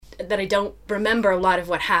that I don't remember a lot of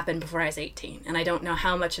what happened before I was 18. And I don't know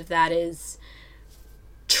how much of that is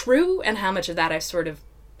true and how much of that I've sort of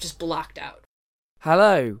just blocked out.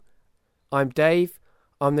 Hello, I'm Dave.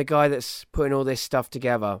 I'm the guy that's putting all this stuff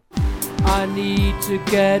together. I need to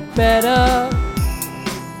get better.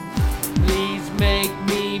 Please make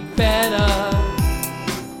me better.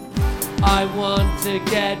 I want to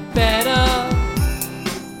get better.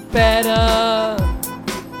 Better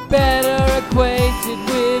acquainted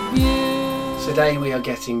with you. Today we are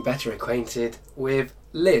getting better acquainted with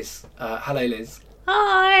Liz. Hello, Liz.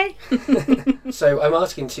 Hi! So I'm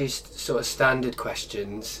asking two sort of standard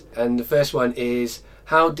questions, and the first one is,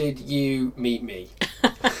 how did you meet me?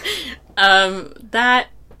 That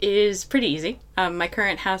is pretty easy. My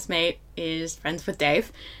current housemate is friends with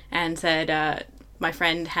Dave and said, my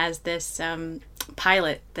friend has this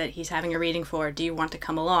pilot that he's having a reading for. Do you want to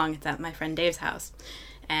come along? It's at my friend Dave's house.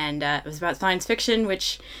 And it was about science fiction,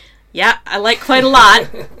 which, yeah, I like quite a lot.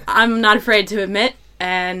 I'm not afraid to admit.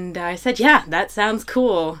 And I said, yeah, that sounds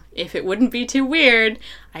cool. If it wouldn't be too weird,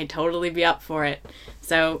 I'd totally be up for it.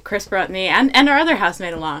 So Chris brought me and our other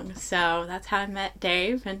housemate along. So that's how I met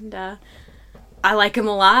Dave, and I like him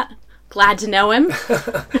a lot. Glad to know him.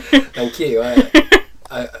 Thank you.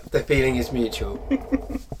 The feeling is mutual.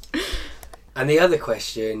 And the other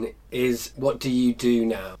question is, what do you do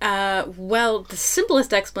now? Well, the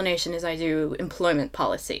simplest explanation is I do employment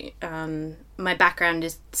policy. My background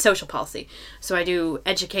is social policy. So I do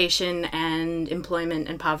education and employment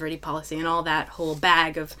and poverty policy and all that whole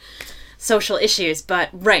bag of social issues. But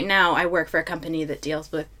right now I work for a company that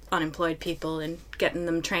deals with unemployed people and getting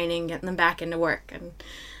them training, getting them back into work. And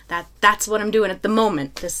that's what I'm doing at the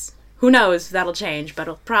moment. Who knows, that'll change, but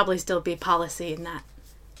it'll probably still be policy in that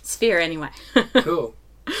sphere anyway. Cool.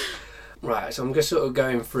 Right, so I'm just sort of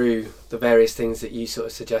going through the various things that you sort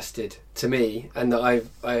of suggested to me and that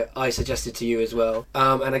I suggested to you as well.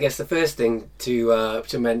 And I guess the first thing to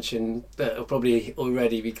mention that will probably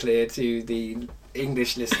already be clear to the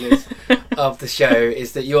English listeners of the show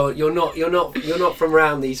is that you're not from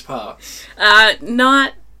around these parts.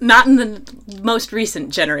 Not in the most recent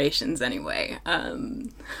generations, anyway.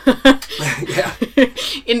 Yeah.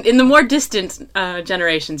 In the more distant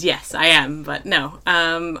generations, yes, I am. But no,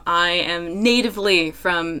 I am natively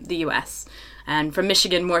from the U.S. and from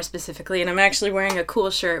Michigan more specifically. And I'm actually wearing a cool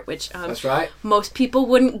shirt, which that's right. Most people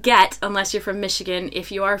wouldn't get unless you're from Michigan.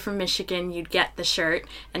 If you are from Michigan, you'd get the shirt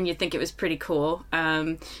and you'd think it was pretty cool.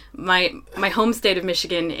 My home state of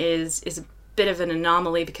Michigan is a bit of an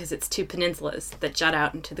anomaly because it's two peninsulas that jut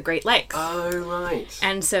out into the Great Lakes. Oh, right.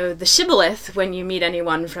 And so the shibboleth when you meet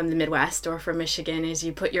anyone from the Midwest or from Michigan is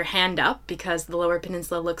you put your hand up because the lower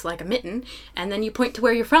peninsula looks like a mitten, and then you point to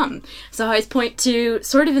where you're from. So I always point to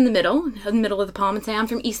sort of in the middle of the palm, and say I'm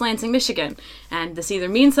from East Lansing, Michigan. And this either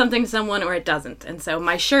means something to someone or it doesn't. And so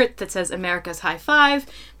my shirt that says America's High Five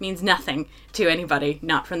means nothing to anybody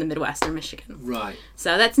not from the Midwest or Michigan. Right.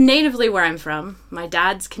 So that's natively where I'm from. My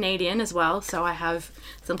dad's Canadian as well, so I have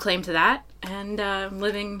some claim to that. And I'm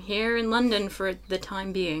living here in London for the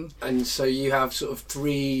time being. And so you have sort of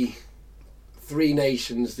three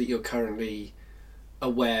nations that you're currently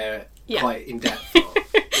aware quite in depth of.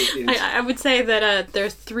 I would say that there are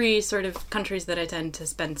three sort of countries that I tend to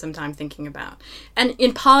spend some time thinking about. And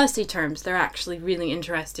in policy terms, they're actually really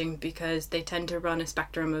interesting because they tend to run a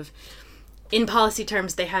spectrum of... In policy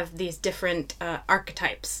terms, they have these different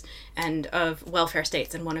archetypes and of welfare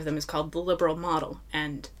states, and one of them is called the liberal model.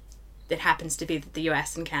 And it happens to be that the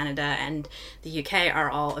US and Canada and the UK are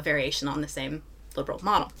all a variation on the same liberal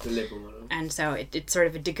model. The liberal model. And so it's sort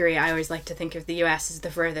of a degree. I always like to think of the US as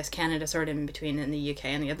the furthest, Canada sort of in between, and the UK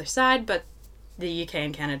on the other side, but the UK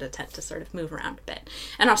and Canada tend to sort of move around a bit.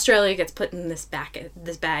 And Australia gets put in this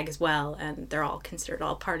bag as well, and they're all considered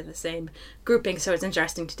all part of the same grouping, so it's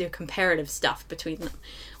interesting to do comparative stuff between them,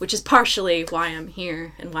 which is partially why I'm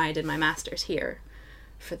here and why I did my master's here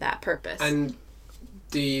for that purpose. And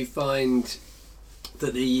do you find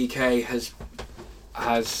that the UK has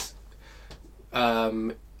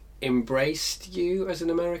embraced you as an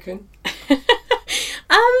American?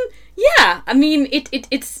 Yeah, I mean,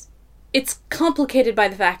 it's complicated by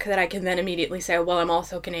the fact that I can then immediately say, well, I'm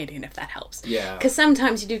also Canadian, if that helps. Yeah. Because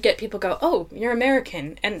sometimes you do get people go, oh, you're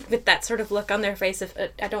American, and with that sort of look on their face of,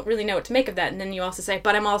 I don't really know what to make of that, and then you also say,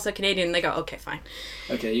 but I'm also Canadian, and they go, okay, fine.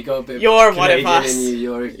 Okay, you got a bit you're of Canadian one of us. in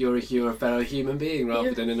You're a fellow human being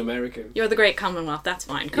rather than an American. You're the great Commonwealth, that's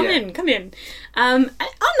fine. Come in. On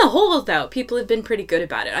the whole, though, people have been pretty good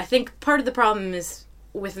about it. I think part of the problem is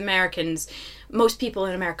with Americans, most people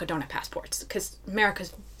in America don't have passports, because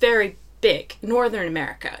America's very big. Northern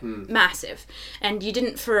America, massive. And you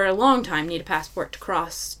didn't, for a long time, need a passport to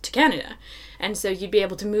cross to Canada. And so you'd be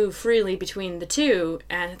able to move freely between the two,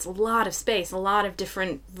 and it's a lot of space, a lot of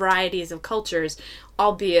different varieties of cultures,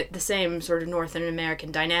 albeit the same sort of Northern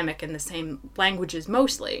American dynamic and the same languages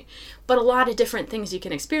mostly, but a lot of different things you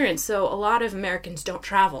can experience. So a lot of Americans don't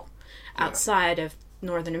travel outside of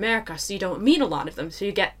Northern America, so you don't meet a lot of them. So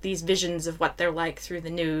you get these visions of what they're like through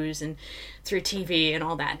the news and through TV and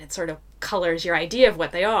all that, and it sort of colors your idea of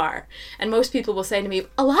what they are. And most people will say to me,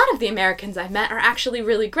 a lot of the Americans I've met are actually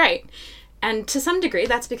really great. And to some degree,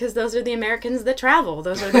 that's because those are the Americans that travel.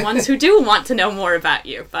 Those are the ones who do want to know more about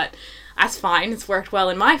you. But that's fine. It's worked well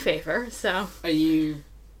in my favor, so... Are you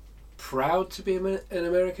proud to be an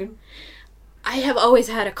American? I have always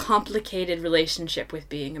had a complicated relationship with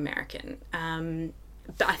being American.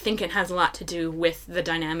 I think it has a lot to do with the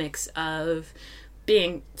dynamics of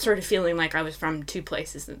being, sort of feeling like I was from two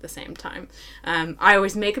places at the same time. I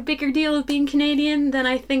always make a bigger deal of being Canadian than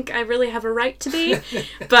I think I really have a right to be.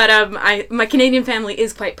 But my Canadian family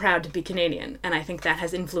is quite proud to be Canadian, and I think that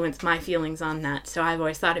has influenced my feelings on that. So I've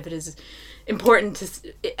always thought of it as important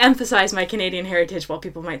to emphasize my Canadian heritage, while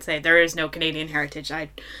people might say there is no Canadian heritage. I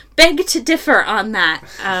beg to differ on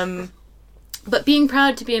that. But being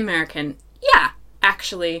proud to be American, yeah,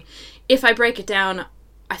 actually, if I break it down,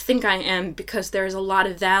 I think I am, because there's a lot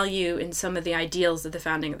of value in some of the ideals of the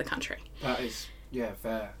founding of the country. That is, yeah,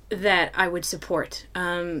 fair. That I would support.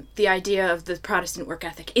 The idea of the Protestant work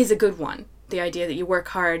ethic is a good one. The idea that you work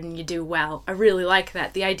hard and you do well. I really like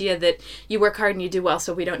that. The idea that you work hard and you do well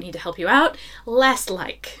so we don't need to help you out, less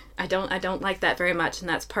like. I don't like that very much, and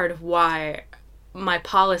that's part of why my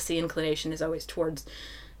policy inclination is always towards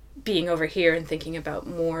being over here and thinking about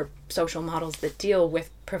more social models that deal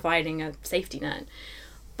with providing a safety net.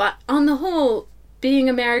 But on the whole, being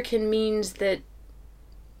American means that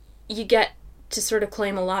you get to sort of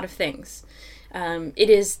claim a lot of things. It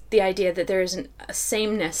is the idea that there isn't a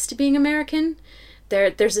sameness to being American.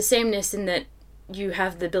 There's a sameness in that you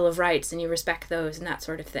have the Bill of Rights and you respect those and that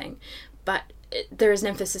sort of thing. But there is an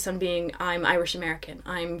emphasis on being, I'm Irish American,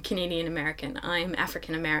 I'm Canadian American, I'm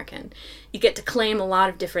African American. You get to claim a lot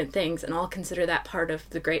of different things, and I'll consider that part of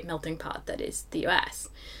the great melting pot that is the US.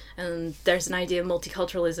 And there's an idea of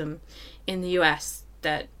multiculturalism in the US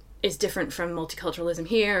that is different from multiculturalism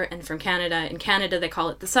here and from Canada. In Canada, they call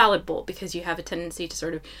it the salad bowl, because you have a tendency to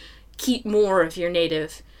sort of keep more of your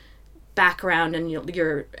native background and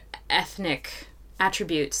your ethnic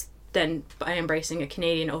attributes than by embracing a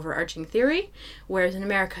Canadian overarching theory. Whereas in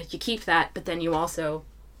America, you keep that, but then you also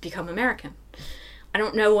become American. I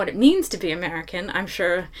don't know what it means to be American. I'm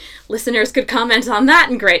sure listeners could comment on that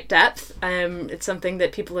in great depth. It's something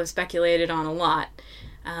that people have speculated on a lot.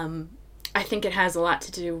 I think it has a lot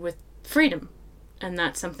to do with freedom, and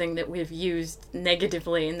that's something that we've used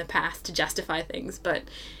negatively in the past to justify things, but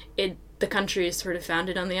the country is sort of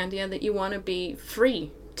founded on the idea that you want to be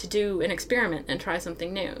free to do an experiment and try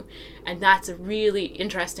something new. And that's a really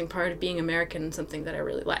interesting part of being American, and something that I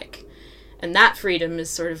really like. And that freedom is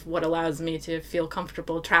sort of what allows me to feel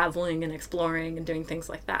comfortable traveling and exploring and doing things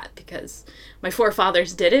like that, because my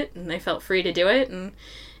forefathers did it and they felt free to do it, and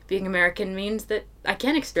being American means that I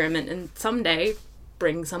can experiment and someday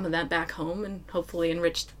bring some of that back home and hopefully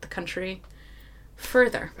enrich the country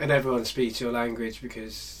further. And everyone speaks your language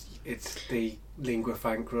because it's the lingua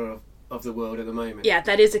franca of the world at the moment. Yeah,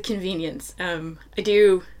 that is a convenience. I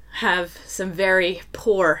do have some very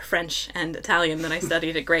poor French and Italian that I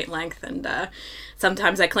studied at great length, and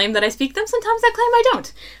sometimes I claim that I speak them, sometimes I claim I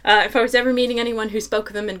don't. If I was ever meeting anyone who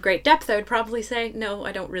spoke them in great depth, I would probably say, no,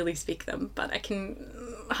 I don't really speak them, but I can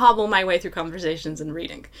hobble my way through conversations and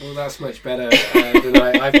reading. Well, that's much better than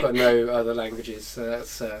I've got no other languages,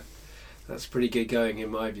 so that's pretty good going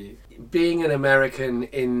in my view. Being an American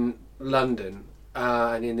in London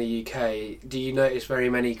and in the UK, do you notice very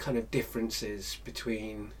many kind of differences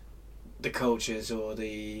between the cultures or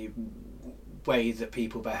the way that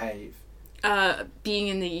people behave? Being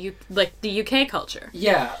in the UK culture?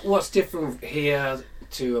 Yeah, what's different here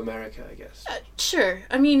to America, I guess? Sure.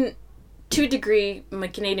 I mean, to a degree, my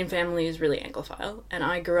Canadian family is really Anglophile, and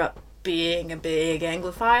I grew up being a big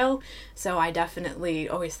Anglophile, so I definitely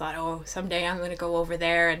always thought, oh, someday I'm going to go over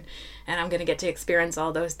there and I'm going to get to experience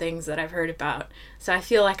all those things that I've heard about. So I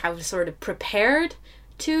feel like I was sort of prepared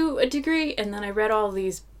to a degree, and then I read all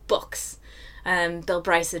these books. Bill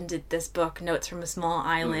Bryson did this book, Notes from a Small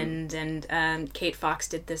Island, and Kate Fox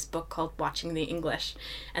did this book called Watching the English.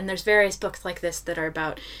 And there's various books like this that are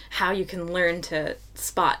about how you can learn to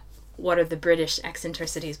spot what are the British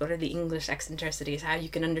eccentricities, what are the English eccentricities, how you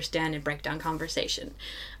can understand and break down conversation.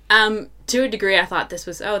 To a degree, I thought this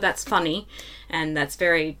was, that's funny, and that's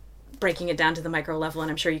very breaking it down to the micro level, and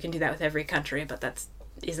I'm sure you can do that with every country, but that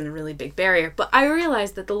isn't a really big barrier. But I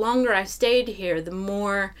realized that the longer I've stayed here, the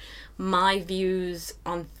more my views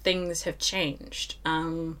on things have changed.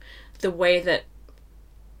 The way that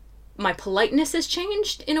my politeness has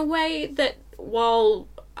changed in a way that, while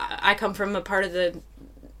I come from a part of the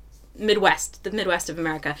Midwest of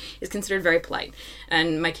America, is considered very polite,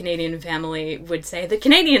 and my Canadian family would say that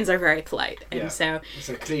Canadians are very polite, and so it's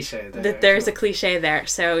a cliche there. That there's a cliche there.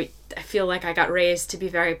 So I feel like I got raised to be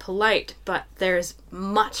very polite, but there's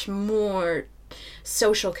much more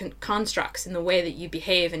social constructs in the way that you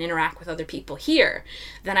behave and interact with other people here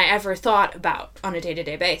than I ever thought about on a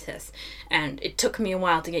day-to-day basis, and it took me a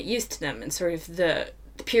while to get used to them, and sort of the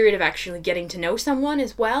period of actually getting to know someone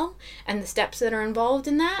as well, and the steps that are involved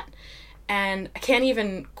in that. And I can't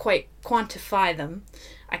even quite quantify them.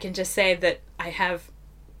 I can just say that I have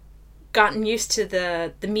gotten used to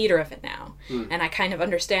the meter of it now, and I kind of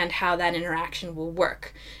understand how that interaction will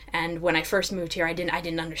work. And when I first moved here, I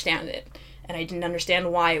didn't understand it, and I didn't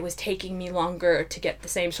understand why it was taking me longer to get the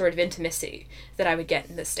same sort of intimacy that I would get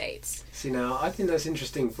in the States. See, now I think that's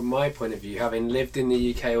interesting from my point of view, having lived in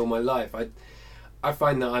the UK all my life. I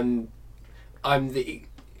find that I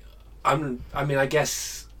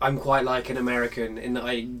guess I'm quite like an American in that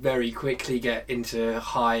I very quickly get into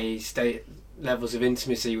high state levels of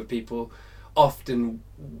intimacy with people, often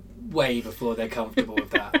way before they're comfortable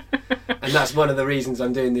with that. And that's one of the reasons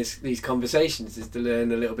I'm doing these conversations, is to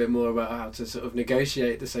learn a little bit more about how to sort of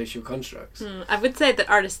negotiate the social constructs. I would say that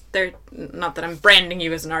artists, they're not that I'm branding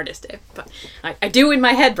you as an artist, Dave, but I do in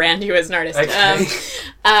my head brand you as an artist. Okay.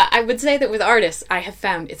 I would say that with artists, I have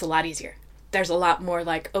found it's a lot easier. There's a lot more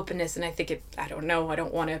like openness, and I think I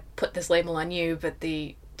don't want to put this label on you, but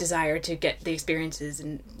the desire to get the experiences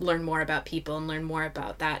and learn more about people and learn more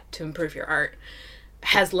about that to improve your art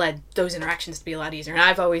has led those interactions to be a lot easier. And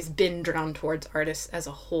I've always been drawn towards artists as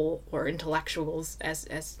a whole, or intellectuals as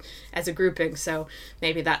a grouping, so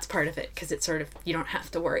maybe that's part of it, because it's sort of, you don't have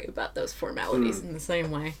to worry about those formalities in the same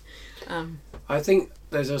way. I think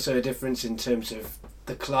there's also a difference in terms of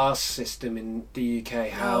the class system in the UK,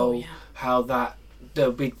 how that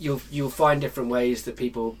you'll find different ways that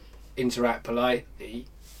people interact politely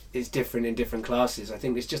is different in different classes. I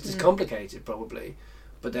think it's just as complicated probably,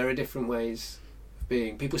 but there are different ways of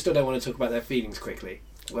being. People still don't want to talk about their feelings quickly,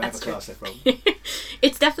 whatever class they're from.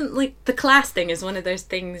 It's definitely, the class thing is one of those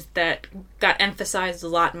things that got emphasized a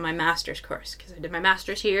lot in my master's course, because I did my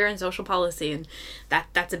master's here in social policy, and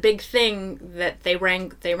that's a big thing that they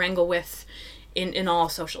wrangle with in all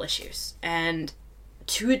social issues. And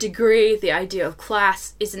to a degree, the idea of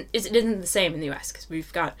class isn't the same in the US, because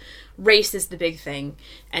we've got race is the big thing,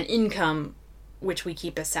 and income, which we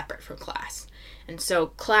keep as separate from class. And so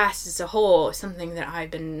class as a whole is something that I've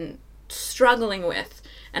been struggling with,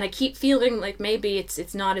 and I keep feeling like maybe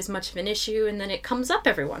it's not as much of an issue, and then it comes up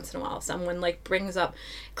every once in a while. Someone like brings up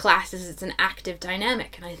class as it's an active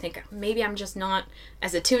dynamic, and I think maybe I'm just not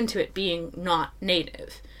as attuned to it being not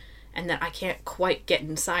native, and that I can't quite get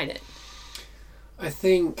inside it. I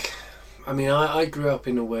grew up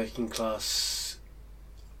in a working class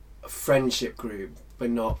friendship group, but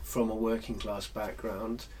not from a working class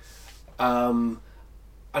background. And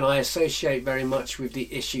I associate very much with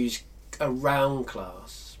the issues around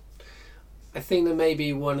class. I think that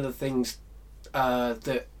maybe one of the things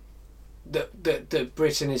that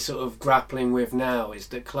Britain is sort of grappling with now is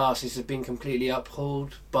that classes have been completely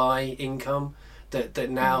upheld by income. That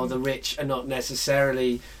now the rich are not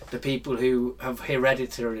necessarily the people who have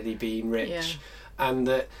hereditarily been rich, and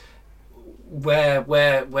that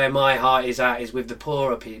where my heart is at is with the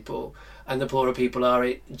poorer people, and the poorer people are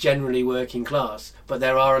generally working class, but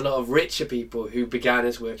there are a lot of richer people who began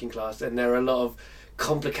as working class, and there are a lot of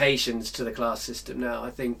complications to the class system now.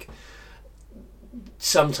 I think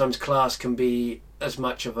sometimes class can be as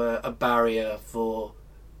much of a barrier for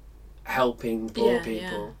helping poor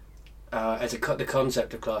people. As the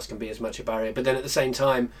concept of class can be as much a barrier, but then at the same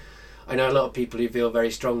time, I know a lot of people who feel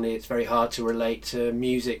very strongly it's very hard to relate to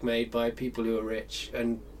music made by people who are rich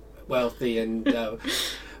and wealthy and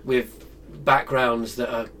with backgrounds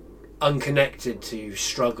that are unconnected to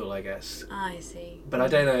struggle, I guess. I see. But I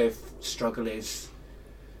don't know if struggle's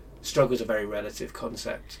a very relative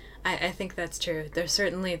concept. I think that's true.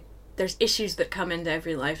 There's issues that come into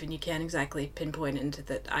every life, and you can't exactly pinpoint into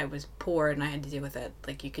that I was poor and I had to deal with it.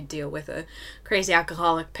 Like, you could deal with a crazy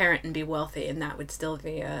alcoholic parent and be wealthy, and that would still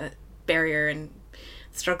be a barrier, and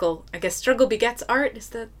struggle begets art. Is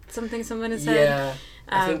that something someone has said? Yeah,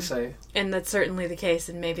 I think so. And that's certainly the case,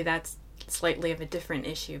 and maybe that's slightly of a different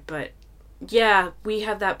issue, but yeah, we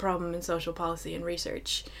have that problem in social policy and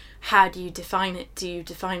research. How do you define it? Do you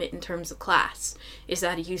define it in terms of class? Is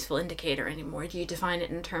that a useful indicator anymore? Do you define it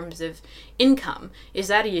in terms of income? Is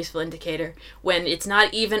that a useful indicator? When it's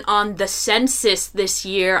not even on the census this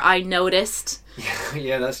year, I noticed.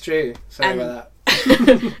 Yeah, that's true. Sorry about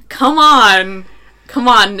that. Come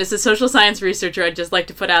on. As a social science researcher, I'd just like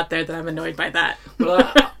to put out there that I'm annoyed by that.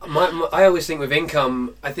 Well, I always think with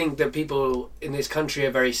income, I think that people in this country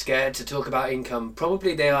are very scared to talk about income.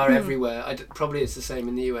 Probably they are everywhere. Probably it's the same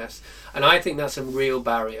in the US. And I think that's a real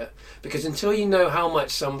barrier. Because until you know how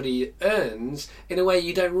much somebody earns, in a way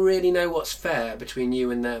you don't really know what's fair between you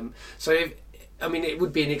and them. So it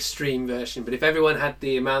would be an extreme version, but if everyone had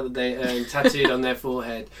the amount that they earn tattooed on their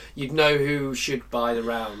forehead, you'd know who should buy the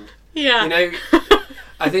round. Yeah. You know,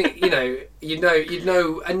 I think, you'd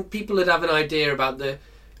know, and people would have an idea about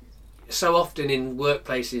so often in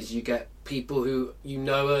workplaces you get people who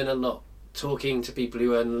earn a lot talking to people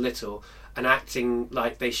who earn little and acting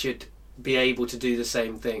like they should be able to do the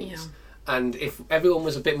same things. Yeah. And if everyone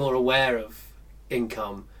was a bit more aware of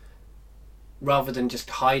income, rather than just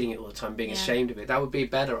hiding it all the time, being ashamed of it, that would be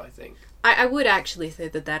better, I think. I would actually say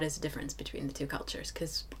that is a difference between the two cultures,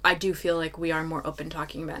 because I do feel like we are more open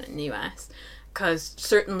talking about it in the US. Because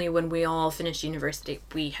certainly when we all finished university,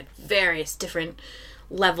 we had various different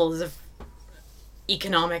levels of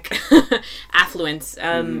economic affluence.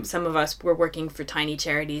 Some of us were working for tiny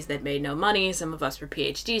charities that made no money. Some of us were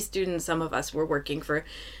PhD students. Some of us were working for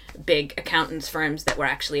big accountants firms that were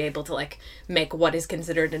actually able to make what is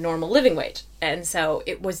considered a normal living wage. And so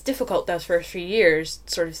it was difficult those first few years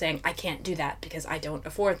sort of saying, I can't do that because I don't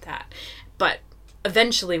afford that. But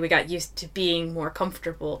eventually we got used to being more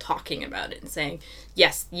comfortable talking about it and saying,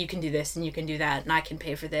 yes, you can do this and you can do that and I can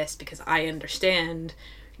pay for this because I understand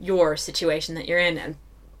your situation that you're in. And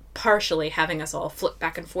partially having us all flip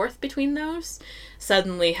back and forth between those,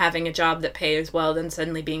 suddenly having a job that pays well, then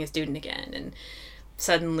suddenly being a student again, and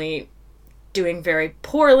suddenly doing very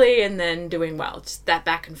poorly and then doing well. Just that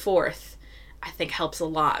back and forth, I think, helps a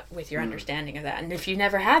lot with your understanding of that. And if you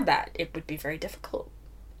never had that, it would be very difficult.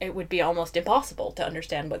 It would be almost impossible to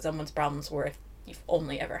understand what someone's problems were if you've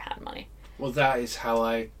only ever had money. Well, that is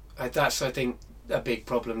how that's, I think, a big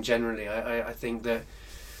problem generally. I think that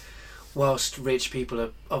whilst rich people are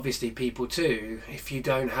obviously people too, if you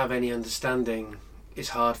don't have any understanding, it's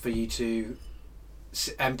hard for you to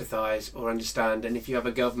empathise or understand. And if you have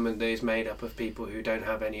a government that is made up of people who don't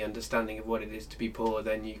have any understanding of what it is to be poor,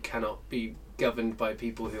 then you cannot be governed by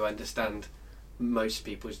people who understand most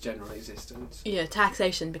people's general existence. Yeah,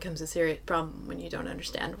 taxation becomes a serious problem when you don't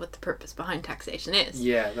understand what the purpose behind taxation is.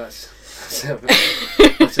 Yeah, that's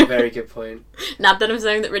a very good point. Not that I'm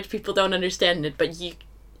saying that rich people don't understand it, but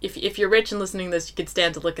if you're rich and listening to this, you could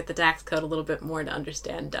stand to look at the tax code a little bit more to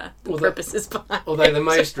understand the purposes behind although it. The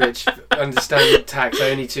most rich understand tax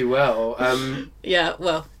only too well. Yeah,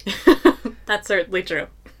 well, that's certainly true.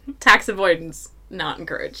 Tax avoidance, not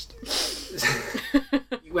encouraged.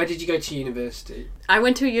 Where did you go to university? I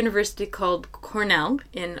went to a university called Cornell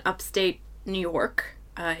in upstate New York.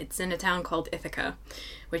 It's in a town called Ithaca,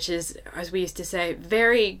 which is, as we used to say,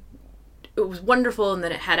 it was wonderful in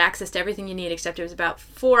that it had access to everything you need, except it was about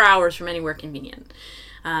 4 hours from anywhere convenient.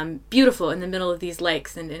 Beautiful in the middle of these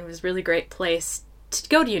lakes, and it was a really great place to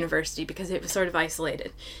go to university because it was sort of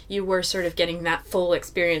isolated. You were sort of getting that full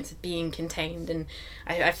experience of being contained, and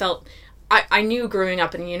I felt... I knew growing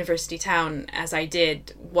up in a university town, as I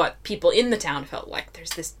did, what people in the town felt like.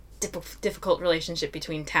 There's this difficult relationship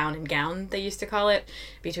between town and gown, they used to call it,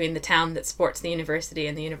 between the town that supports the university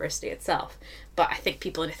and the university itself. But I think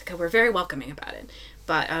people in Ithaca were very welcoming about it.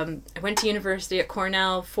 But I went to university at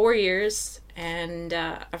Cornell 4 years, and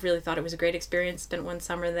I really thought it was a great experience. Spent one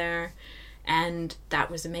summer there, and that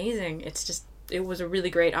was amazing. It was a really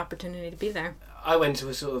great opportunity to be there. I went to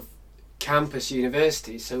a sort of campus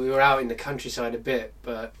university, so we were out in the countryside a bit,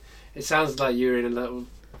 but it sounds like you were in a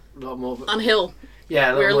lot more... On a hill.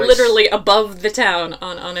 Yeah, we were literally above the town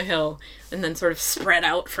on a hill, and then sort of spread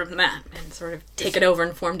out from that and sort of taken over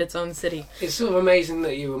and formed its own city. It's sort of amazing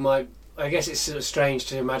that you were I guess it's sort of strange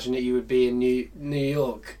to imagine that you would be in New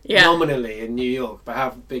York, nominally in New York, but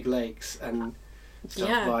have big lakes and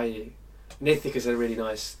stuff by you. Ithaca's a really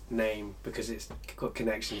nice name because it's got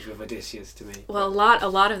connections with Odysseus to me. Well, a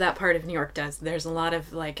lot of that part of New York does. There's a lot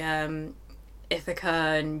of Ithaca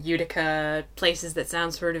and Utica, places that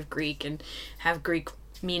sound sort of Greek and have Greek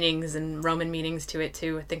meanings and Roman meanings to it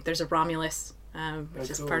too. I think there's a Romulus, which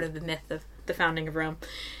is part of the myth of the founding of Rome.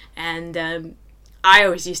 And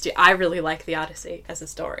I really like the Odyssey as a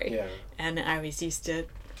story. Yeah. And I always used to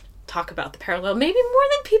talk about the parallel, maybe more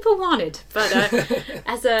than people wanted. But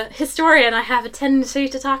as a historian, I have a tendency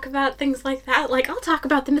to talk about things like that. Like, I'll talk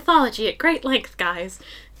about the mythology at great length, guys.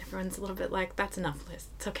 Everyone's a little bit like, that's enough, Liz.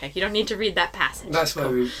 It's okay. You don't need to read that passage. That's why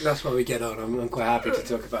we get on. I'm quite happy to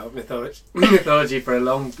talk about mythology for a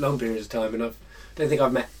long period of time, and I don't think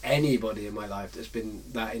I've met anybody in my life that's been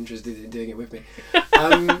that interested in doing it with me.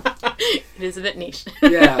 It is a bit niche.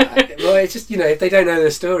 Yeah. Well, it's just, if they don't know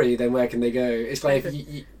the story, then where can they go? It's like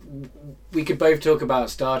we could both talk about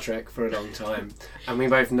Star Trek for a long time, and we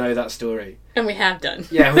both know that story. And we have done.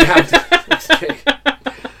 Yeah, we have done. That's true.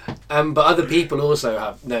 But other people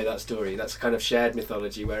also know that story. That's kind of shared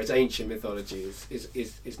mythology, whereas ancient mythology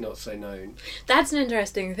is not so known. That's an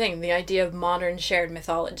interesting thing, the idea of modern shared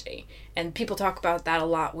mythology. And people talk about that a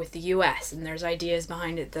lot with the US, and there's ideas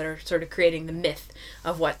behind it that are sort of creating the myth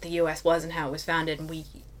of what the US was and how it was founded, and we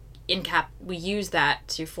use that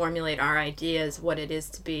to formulate our ideas, what it is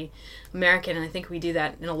to be American, and I think we do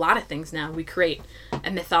that in a lot of things now. We create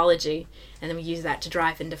a mythology, and then we use that to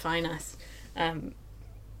drive and define us.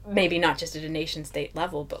 Maybe not just at a nation-state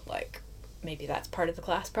level, but maybe that's part of the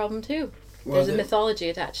class problem too. Well, there's a mythology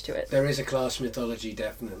attached to it. There is a class mythology,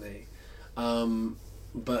 definitely.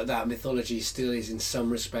 But that mythology still is in some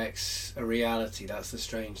respects a reality. That's the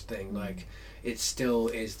strange thing. It still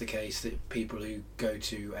is the case that people who go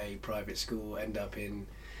to a private school end up in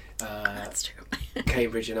that's true.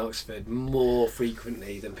 Cambridge and Oxford more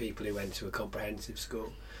frequently than people who went to a comprehensive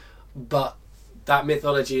school. But that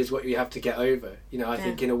mythology is what you have to get over. I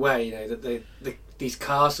think in a way, that these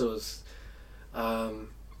castles,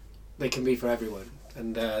 they can be for everyone,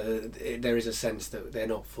 and there is a sense that they're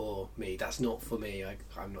not for me. That's not for me. I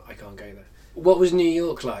can't go there. What was New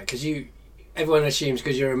York like? Because everyone assumes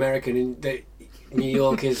because you're American, that New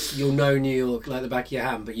York is, you'll know New York like the back of your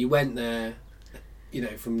hand, but you went there,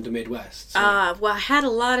 from the Midwest. So. Well,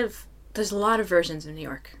 there's a lot of versions of New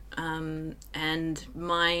York. And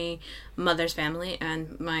my mother's family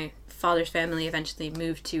and my father's family eventually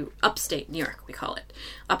moved to upstate New York, we call it.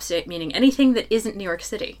 Upstate meaning anything that isn't New York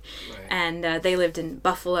City. Right. And they lived in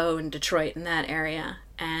Buffalo and Detroit in that area.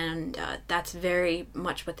 And that's very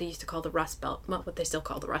much what they used to call the Rust Belt, what they still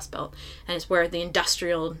call the Rust Belt. And it's where the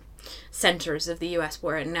industrial centers of the U.S.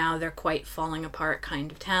 were, and now they're quite falling apart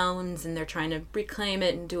kind of towns, and they're trying to reclaim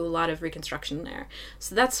it and do a lot of reconstruction there.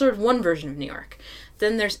 So that's sort of one version of New York.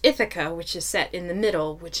 Then there's Ithaca, which is set in the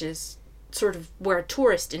middle, which is sort of where a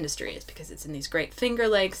tourist industry is, because it's in these great Finger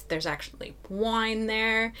Lakes. There's actually wine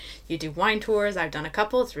there. You do wine tours. I've done a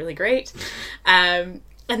couple. It's really great. And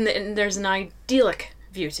there's an idyllic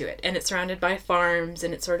view to it, and it's surrounded by farms,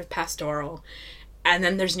 and it's sort of pastoral. And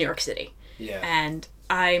then there's New York City. Yeah. And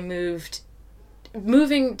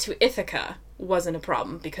moving to Ithaca wasn't a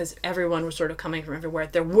problem because everyone was sort of coming from everywhere.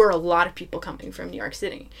 There were a lot of people coming from New York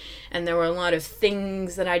City, and there were a lot of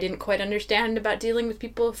things that I didn't quite understand about dealing with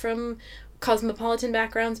people from cosmopolitan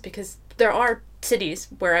backgrounds, because there are cities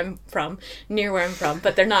where I'm from, near where I'm from,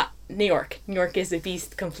 but they're not New York. New York is a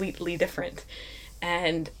beast completely different.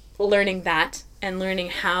 And learning that, and learning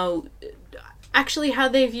how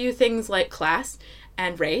they view things like class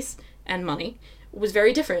and race and money was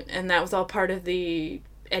very different, and that was all part of the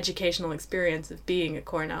educational experience of being at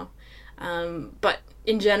Cornell. But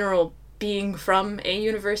in general, being from a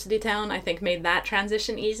university town, I think, made that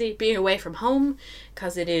transition easy. Being away from home,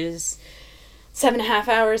 because it is 7.5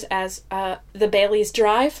 hours as the Bailey's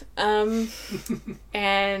Drive,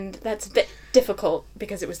 and that's a bit difficult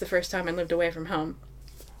because it was the first time I lived away from home.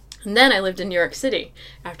 And then I lived in New York City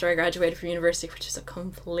after I graduated from university, which is a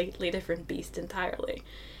completely different beast entirely.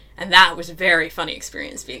 And that was a very funny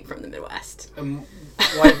experience being from the Midwest.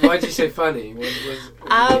 Why did you say funny?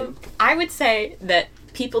 I would say that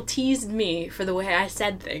people teased me for the way I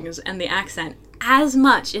said things and the accent as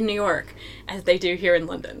much in New York as they do here in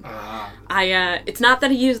London. It's not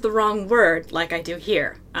that I use the wrong word like I do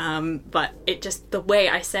here, but it just, the way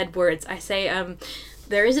I said words. I say,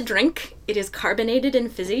 there is a drink. It is carbonated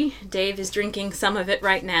and fizzy. Dave is drinking some of it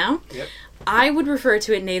right now. Yep. I would refer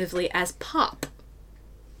to it natively as pop.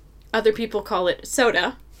 Other people call it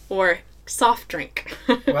soda or soft drink.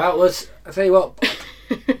 Well, I'll tell you what,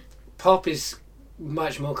 pop is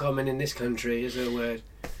much more common in this country as a word.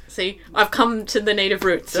 See, I've come to the native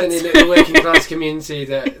roots. Certainly in the working class community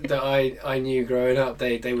that I knew growing up,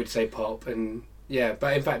 they would say pop, and yeah,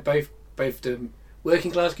 but in fact both the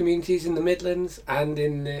working class communities in the Midlands and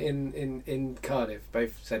in Cardiff.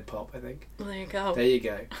 Both said pop, I think. Well, there you go. There you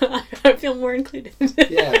go. I feel more included.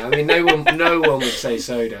 Yeah, I mean, no one would say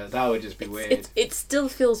soda. That would just be weird. It still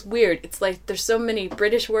feels weird. It's like there's so many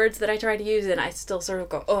British words that I try to use, and I still sort of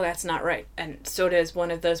go, oh, that's not right. And soda is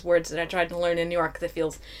one of those words that I tried to learn in New York that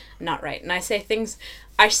feels not right. And I say things,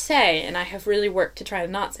 and I have really worked to try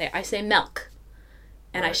to not say, I say milk.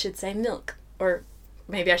 And right. I should say milk. Or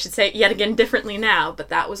maybe I should say it yet again differently now, but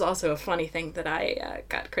that was also a funny thing that I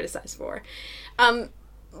got criticized for.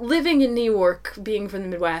 Living in New York, being from the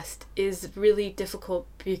Midwest, is really difficult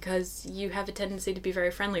because you have a tendency to be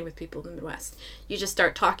very friendly with people in the Midwest. You just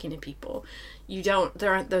start talking to people.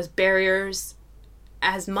 There aren't those barriers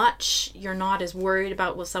as much. You're not as worried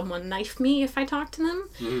about, will someone knife me if I talk to them?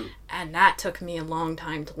 Mm. And that took me a long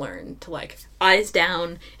time to learn, to like, eyes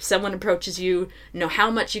down. If someone approaches you, know how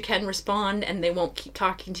much you can respond, and they won't keep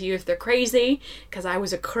talking to you if they're crazy, because I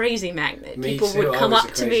was a crazy magnet. People would come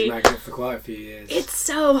up to me. I was a crazy magnet for quite a few years. It's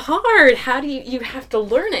so hard. How do you have to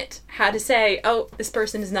learn it? How to say, oh, this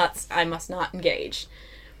person is nuts, I must not engage.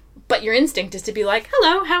 But your instinct is to be like,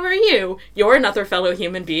 hello, how are you? You're another fellow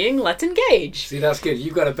human being, let's engage. See, that's good.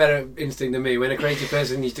 You've got a better instinct than me. When a crazy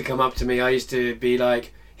person used to come up to me, I used to be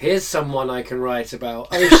like, here's someone I can write about.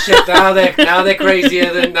 Oh shit, now they're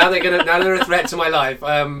crazier than, now they're a threat to my life.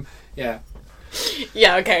 Yeah.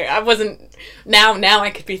 Yeah, okay. I wasn't, now I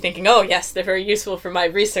could be thinking, oh yes, they're very useful for my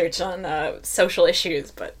research on social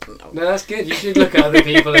issues, but no. No, that's good. You should look at other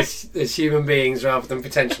people as human beings rather than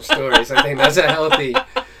potential stories. I think that's a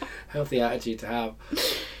healthy attitude to have.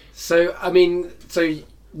 So, I mean,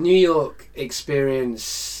 New York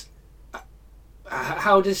experience,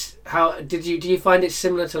 do you find it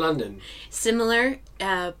similar to London? Similar,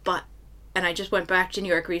 and I just went back to New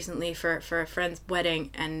York recently for a friend's wedding,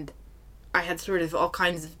 and I had sort of all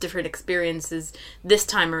kinds of different experiences this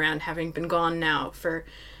time around, having been gone now for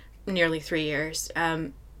nearly 3 years.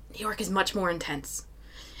 New York is much more intense,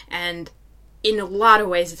 and in a lot of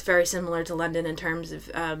ways it's very similar to London in terms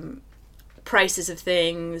of prices of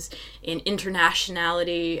things, in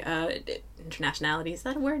internationality, is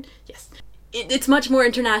that a word? Yes. It's much more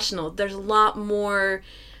international. There's a lot more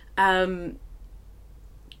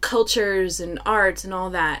cultures and arts and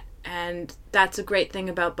all that, and that's a great thing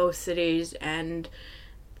about both cities. And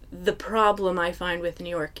the problem I find with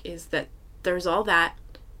New York is that there's all that,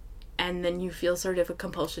 and then you feel sort of a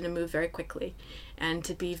compulsion to move very quickly and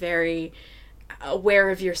to be very aware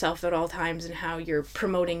of yourself at all times and how you're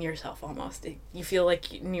promoting yourself almost. You feel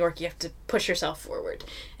like in New York you have to push yourself forward,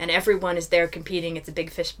 and everyone is there competing. It's a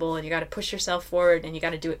big fishbowl, and you got to push yourself forward, and you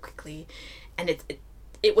got to do it quickly. And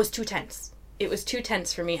it was too tense. It was too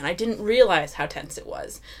tense for me, and I didn't realize how tense it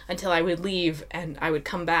was until I would leave and I would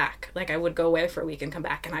come back. Like, I would go away for a week and come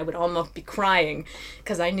back, and I would almost be crying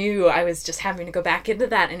because I knew I was just having to go back into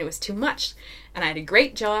that, and it was too much. And I had a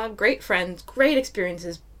great job, great friends, great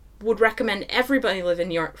experiences, would recommend everybody live in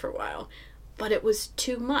New York for a while, but it was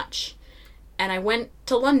too much. And I went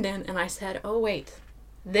to London and I said, oh wait,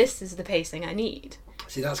 this is the pacing I need.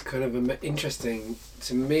 See, that's kind of interesting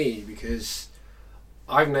to me, because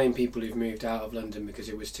I've known people who've moved out of London because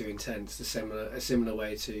it was too intense, a similar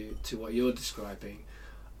way to what you're describing.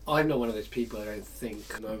 I'm not one of those people, I don't think.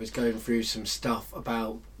 And I was going through some stuff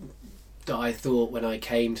about that I thought when I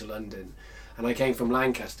came to London, and I came from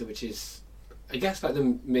Lancaster, which is, I guess, like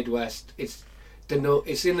the Midwest. It's in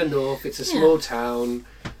the north. It's a small town.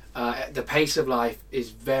 The pace of life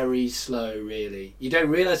is very slow. Really, you don't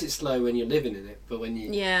realise it's slow when you're living in it, but when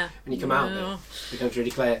you come out of it, it becomes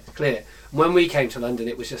really clear. When we came to London,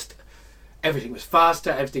 it was just everything was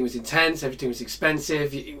faster. Everything was intense. Everything was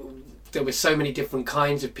expensive. There were so many different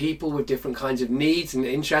kinds of people with different kinds of needs and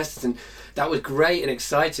interests, and that was great and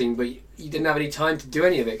exciting. But you didn't have any time to do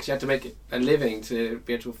any of it because you had to make a living to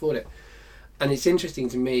be able to afford it. And it's interesting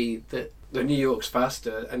to me that New York's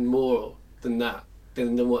faster and more than that,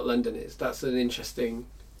 than what London is. That's an interesting...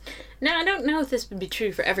 Now, I don't know if this would be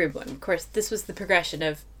true for everyone. Of course, this was the progression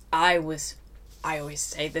of I always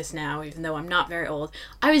say this now, even though I'm not very old.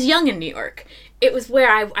 I was young in New York. It was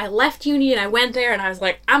where I left uni and I went there and I was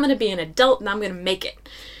like, I'm going to be an adult and I'm going to make it.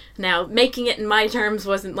 Now, making it in my terms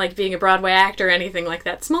wasn't like being a Broadway actor or anything like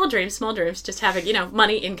that. Small dreams, just having,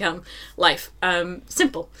 money, income, life.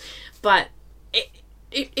 Simple. But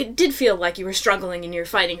it did feel like you were struggling and you were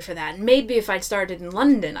fighting for that. And maybe if I'd started in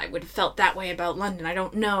London, I would have felt that way about London. I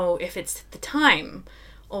don't know if it's the time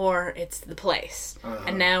or it's the place. Uh-huh.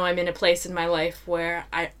 And now I'm in a place in my life where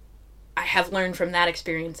I have learned from that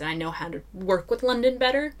experience and I know how to work with London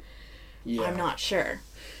better. Yeah. I'm not sure.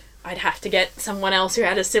 I'd have to get someone else who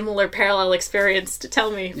had a similar parallel experience to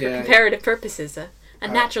tell me for Yeah. comparative purposes. A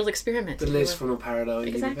natural experiment. The Liz from a parallel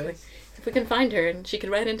Exactly. universe. If we can find her and she could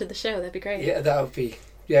write into the show, that'd be great. Yeah, that would be.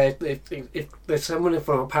 Yeah, if there's someone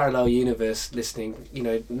from a parallel universe listening,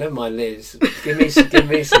 never mind Liz, give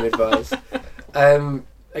me some advice.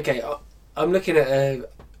 Okay, I'm looking at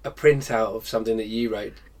a printout of something that you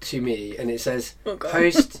wrote to me, and it says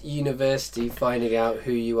post-university finding out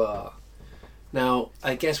who you are. Now,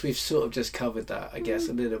 I guess we've sort of just covered that, a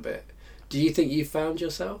little bit. Do you think you found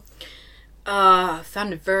yourself?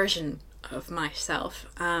 Found a version of myself.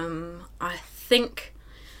 I think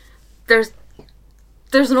there's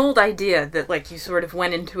an old idea that, like, you sort of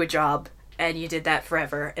went into a job and you did that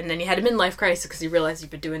forever, and then you had a midlife crisis because you realized you've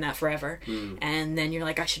been doing that forever, and then you're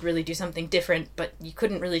like, I should really do something different, but you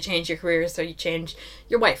couldn't really change your career, so you changed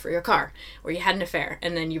your wife or your car, or you had an affair,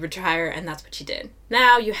 and then you retire, and that's what you did.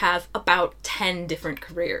 Now you have about 10 different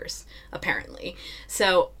careers, apparently.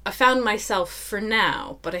 So I found myself for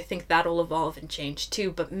now, but I think that'll evolve and change too,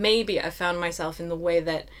 but maybe I found myself in the way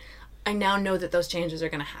that I now know that those changes are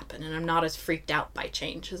going to happen, and I'm not as freaked out by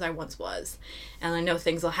change as I once was. And I know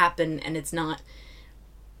things will happen, and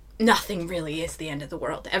nothing really is the end of the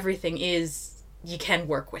world. Everything is, you can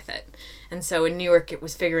work with it. And so in New York, it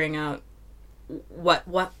was figuring out what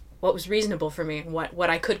was reasonable for me, and what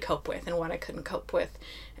I could cope with and what I couldn't cope with.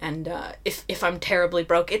 And if I'm terribly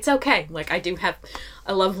broke, it's okay. Like, I do have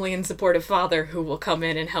a lovely and supportive father who will come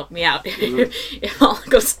in and help me out if all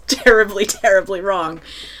goes terribly, terribly wrong.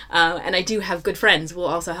 And I do have good friends who will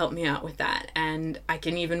also help me out with that. And I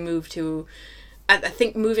can even move to, I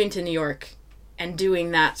think moving to New York and doing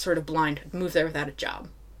that sort of blind, move there without a job.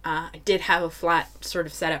 I did have a flat sort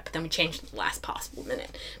of setup, but then we changed at the last possible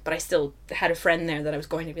minute. But I still had a friend there that I was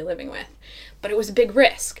going to be living with. But it was a big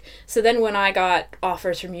risk. So then when I got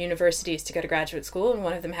offers from universities to go to graduate school, and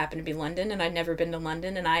one of them happened to be London, and I'd never been to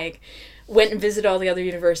London, and I went and visited all the other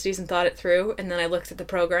universities and thought it through, and then I looked at the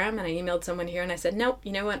program, and I emailed someone here, and I said, nope,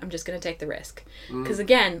 you know what, I'm just going to take the risk. Because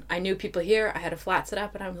again, I knew people here, I had a flat set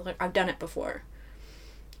up, and I was like, I've done it before.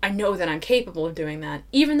 I know that I'm capable of doing that.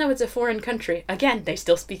 Even though it's a foreign country, again, they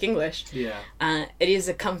still speak English. Yeah. It is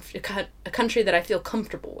a country that I feel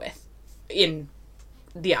comfortable with in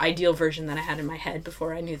the ideal version that I had in my head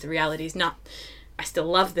before I knew the realities. Not, I still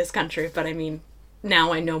love this country, but I mean,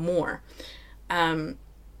 now I know more.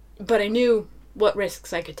 But I knew what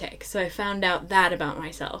risks I could take, so I found out that about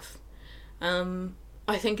myself.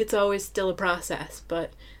 I think it's always still a process,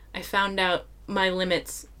 but I found out my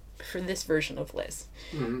limits for this version of Liz.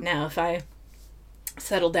 Now, if I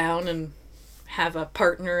settle down and have a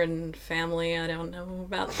partner and family, I don't know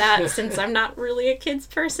about that since I'm not really a kids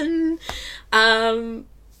person. That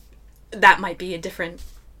might be a different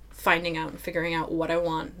finding out and figuring out what I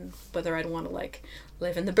want, and whether I'd want to like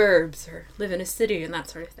live in the burbs or live in a city and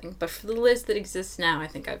that sort of thing. But for the Liz that exists now, I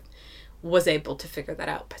think I was able to figure that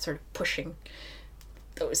out by sort of pushing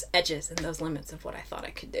those edges and those limits of what I thought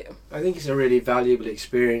I could do. I think it's a really valuable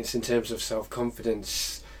experience in terms of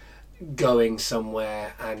self-confidence, going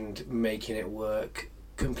somewhere and making it work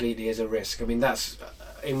completely as a risk. I mean, that's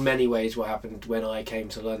in many ways what happened when I came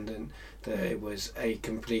to London, that it was a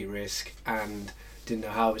complete risk and didn't know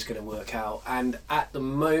how it was going to work out. And at the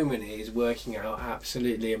moment it is working out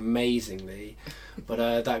absolutely amazingly,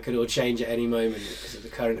 but that could all change at any moment because of the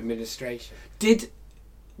current administration. Did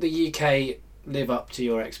the UK live up to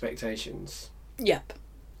your expectations? Yep.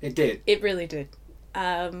 It did? It really did.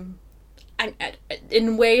 In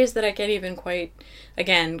ways that I can't even quite,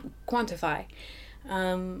 again, quantify.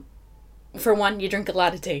 For one, you drink a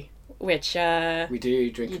lot of tea, which we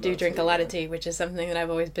do drink. You do drink a lot of tea, which is something that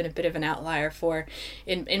I've always been a bit of an outlier for.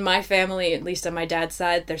 In my family, at least on my dad's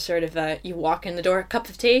side, there's sort of you walk in the door, cup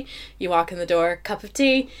of tea. You walk in the door, cup of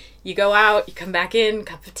tea. You go out, you come back in,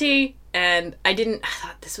 cup of tea. And I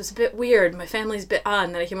thought this was a bit weird. My family's a bit odd.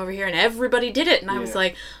 And then I came over here and everybody did it. And I was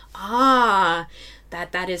like,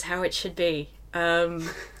 that is how it should be. But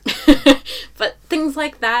things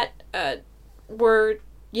like that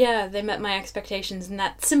they met my expectations in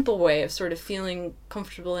that simple way of sort of feeling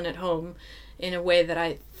comfortable and at home in a way that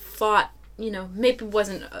I thought, maybe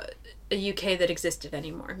wasn't a UK that existed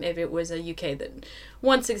anymore. Maybe it was a UK that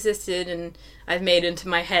once existed and I've made into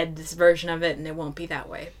my head this version of it and it won't be that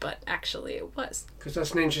way, but actually it was. Because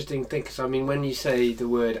that's an interesting thing, because I mean, when you say the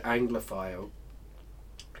word Anglophile,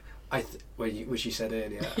 which you said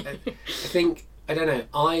earlier, I think, I don't know,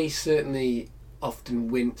 I certainly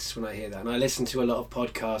often wince when I hear that, and I listen to a lot of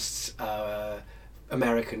podcasts,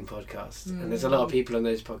 American podcasts, and there's a lot of people on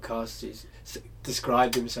those podcasts who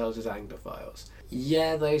describe themselves as Anglophiles.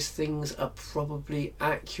 Yeah, those things are probably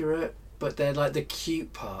accurate but they're like the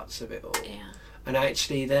cute parts of it all. Yeah. And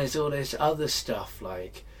actually there's all this other stuff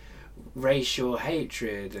like racial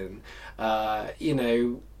hatred and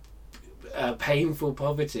painful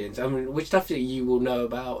poverty, and I mean, which stuff that you will know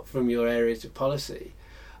about from your areas of policy,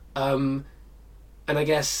 and I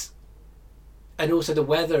guess, and also the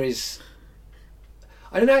weather is.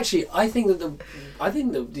 I think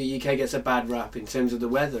that the UK gets a bad rap in terms of the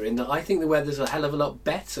weather. In that, I think the weather's a hell of a lot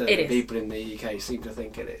better than people in the UK seem to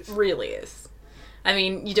think it is. Really is. I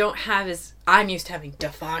mean, you don't have I'm used to having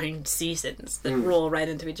defined seasons that roll right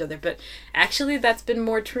into each other, but actually that's been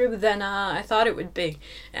more true than I thought it would be.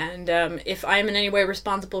 And if I'm in any way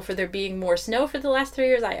responsible for there being more snow for the last 3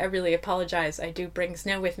 years, I really apologize. I do bring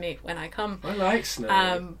snow with me when I come. I like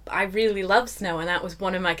snow. I really love snow, and that was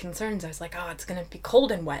one of my concerns. I was like, it's going to be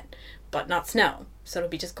cold and wet, but not snow. So it'll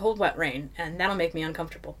be just cold, wet rain, and that'll make me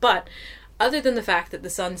uncomfortable. But other than the fact that the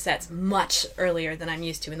sun sets much earlier than I'm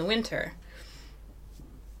used to in the winter,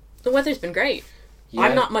 the weather's been great. Yeah.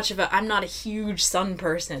 I'm not a huge sun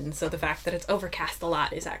person, so the fact that it's overcast a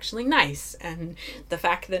lot is actually nice. And the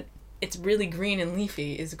fact that it's really green and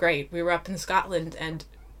leafy is great. We were up in Scotland and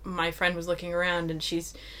my friend was looking around and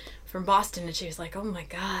she's from Boston and she was like, oh my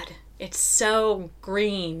God, it's so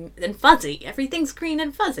green and fuzzy. Everything's green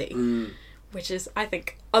and fuzzy. Which is, I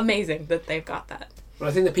think, amazing that they've got that.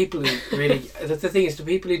 Well, I think the people who really... the thing is, the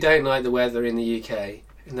people who don't like the weather in the UK,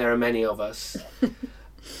 and there are many of us...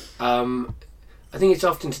 I think it's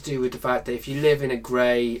often to do with the fact that if you live in a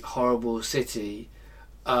grey, horrible city,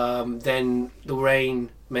 then the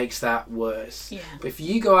rain makes that worse. Yeah. But if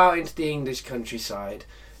you go out into the English countryside,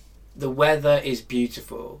 the weather is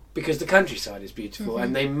beautiful because the countryside is beautiful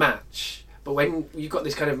and they match. But when you've got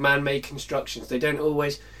this kind of man-made constructions, they don't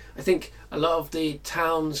always... I think a lot of the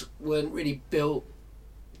towns weren't really built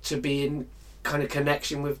to be in kind of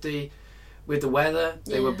connection with the weather.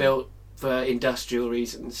 They were built for industrial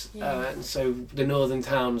reasons, and so the northern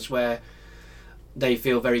towns where they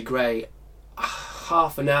feel very grey,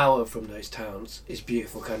 half an hour from those towns is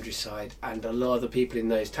beautiful countryside, and a lot of the people in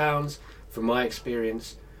those towns, from my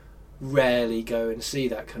experience, rarely go and see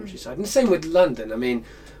that countryside. And the same with London. I mean,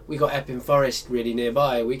 we got Epping Forest really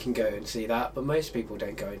nearby, we can go and see that, but most people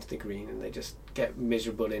don't go into the green and they just get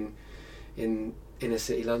miserable in inner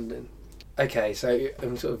city London. Okay, so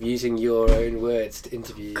I'm sort of using your own words to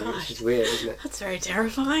interview you, which is weird, isn't it? That's very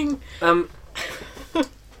terrifying.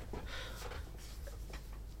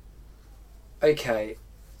 Okay.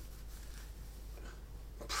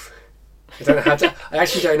 I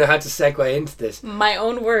actually don't know how to segue into this. My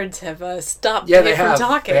own words have stopped me from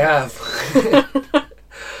talking. They have.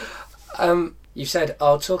 You said,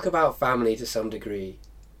 I'll talk about family to some degree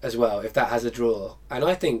as well, if that has a draw. And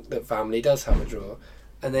I think that family does have a draw.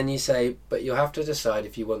 And then you say, but you'll have to decide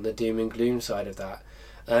if you want the doom and gloom side of that.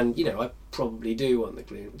 And, I probably do want the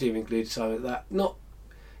doom and gloom side of that. Not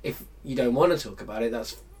if you don't want to talk about it,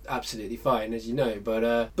 that's absolutely fine, as you know.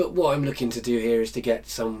 But what I'm looking to do here is to get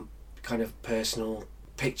some kind of personal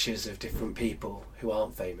pictures of different people who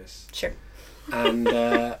aren't famous. Sure. And,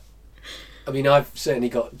 I mean, I've certainly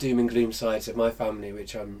got doom and gloom sides of my family,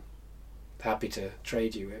 which I'm happy to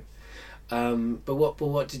trade you with. But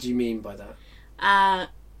what did you mean by that?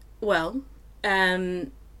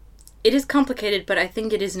 It is complicated, but I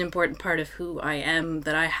think it is an important part of who I am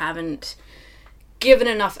that I haven't given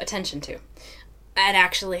enough attention to. It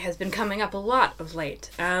actually has been coming up a lot of late.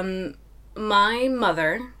 My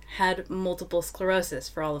mother had multiple sclerosis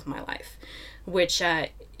for all of my life, which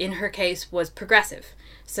in her case was progressive.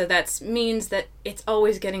 So that means that it's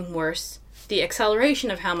always getting worse. The acceleration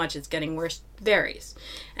of how much it's getting worse varies.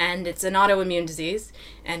 And it's an autoimmune disease,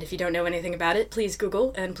 and if you don't know anything about it, please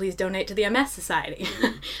Google and please donate to the MS Society.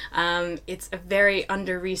 It's a very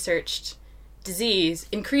under-researched disease,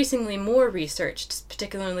 increasingly more researched,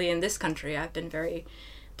 particularly in this country. I've been very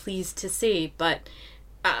pleased to see, but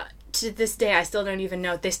to this day I still don't even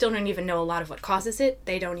know. They still don't even know a lot of what causes it.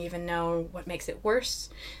 They don't even know what makes it worse.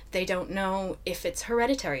 They don't know if it's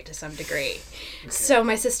hereditary to some degree. Okay. So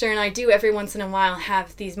my sister and I do every once in a while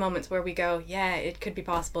have these moments where we go, yeah, it could be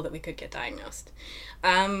possible that we could get diagnosed.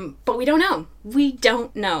 But we don't know. We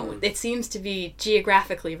don't know. It seems to be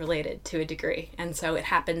geographically related to a degree. And so it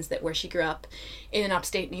happens that where she grew up in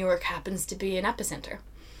upstate New York happens to be an epicenter.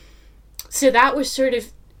 So that was sort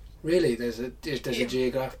of... Really? There's a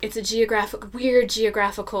geographic... It's a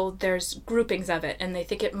geographical, there's groupings of it, and they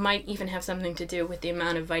think it might even have something to do with the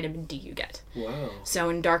amount of vitamin D you get. Wow. So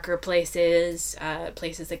in darker places,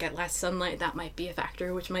 places that get less sunlight, that might be a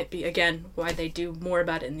factor, which might be, again, why they do more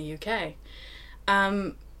about it in the UK.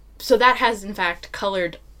 So that has, in fact,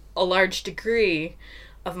 colored a large degree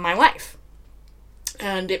of my life.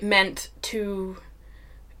 And it meant to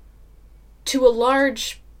a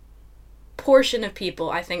large portion of people,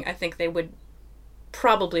 I think they would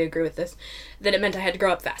probably agree with this, that it meant I had to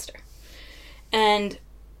grow up faster. And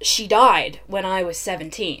she died when I was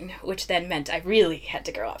 17, which then meant I really had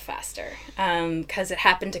to grow up faster, because it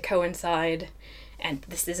happened to coincide, and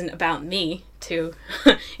this isn't about me to,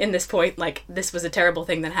 in this point, like, this was a terrible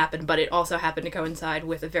thing that happened, but it also happened to coincide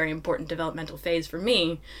with a very important developmental phase for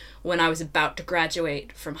me when I was about to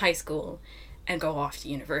graduate from high school and go off to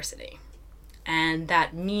university. And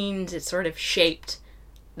that means it sort of shaped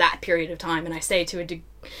that period of time, and I say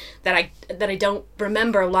that I don't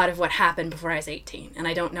remember a lot of what happened before I was 18, and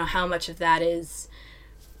I don't know how much of that is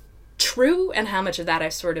true and how much of that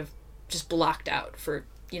I've sort of just blocked out for,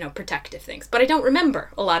 protective things. But I don't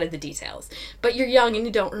remember a lot of the details. But you're young and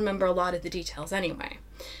you don't remember a lot of the details anyway.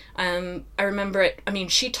 I remember it,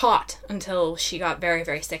 she taught until she got very,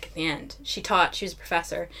 very sick at the end. She was a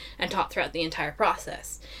professor and taught throughout the entire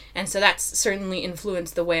process. And so that's certainly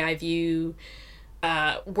influenced the way I view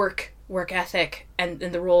work ethic and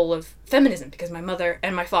the role of feminism, because my mother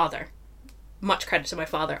and my father, much credit to my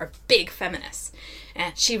father, are big feminists.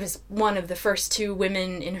 And she was one of the first 2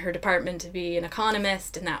 women in her department to be an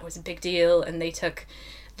economist, and that was a big deal. And they took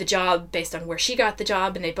the job based on where she got the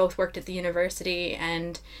job, and they both worked at the university.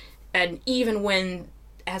 And even when,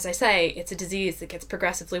 as I say, it's a disease that gets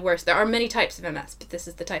progressively worse. There are many types of MS, but this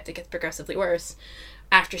is the type that gets progressively worse.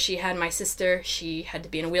 After she had my sister, she had to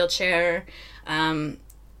be in a wheelchair.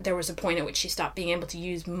 There was a point at which she stopped being able to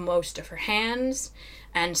use most of her hands,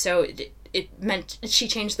 and so it meant she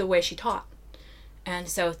changed the way she taught. And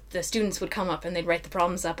so the students would come up and they'd write the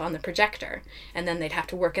problems up on the projector, and then they'd have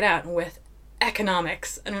to work it out. And with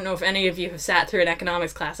economics, I don't know if any of you have sat through an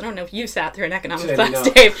economics class. I don't know if you sat through an economics class,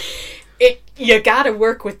 Dave. You gotta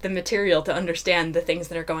work with the material to understand the things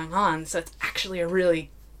that are going on. So it's actually a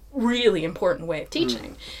really, really important way of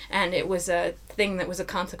teaching. And it was a thing that was a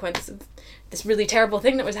consequence of this really terrible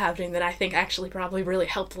thing that was happening that I think actually probably really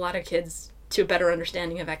helped a lot of kids to a better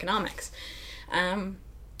understanding of economics. And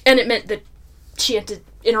it meant that she had to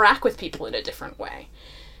interact with people in a different way.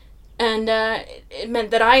 And it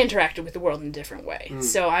meant that I interacted with the world in a different way.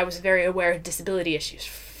 So I was very aware of disability issues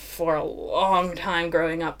for a long time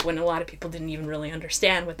growing up, when a lot of people didn't even really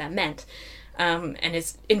understand what that meant. And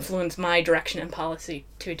it's influenced my direction and policy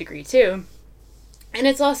to a degree too. And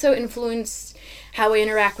it's also influenced how I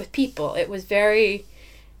interact with people. It was very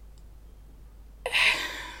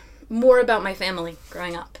more about my family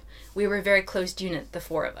growing up. We were a very closed unit, the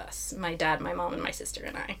 4 of us. My dad, my mom, and my sister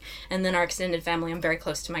and I. And then our extended family, I'm very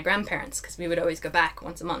close to my grandparents, because we would always go back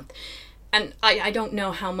once a month. And I don't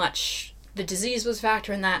know how much the disease was a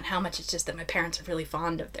factor in that, and how much it's just that my parents are really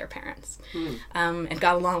fond of their parents, and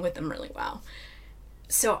got along with them really well.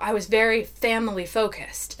 So I was very family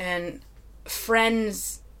focused, and friend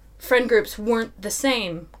groups weren't the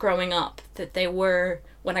same growing up that they were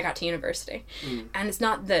when I got to university. And it's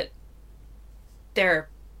not that they're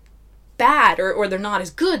bad or they're not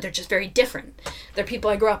as good, they're just very different. They're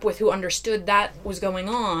people I grew up with who understood that was going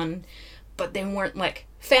on, but they weren't like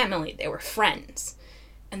family, they were friends.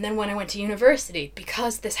 And then when I went to university,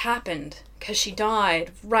 because this happened, because she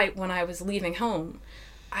died right when I was leaving home,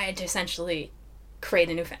 I had to essentially create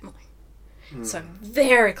a new family. So I'm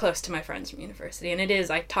very close to my friends from university, and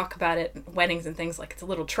I talk about it at weddings and things like it's a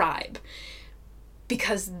little tribe,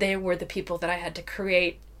 because they were the people that I had to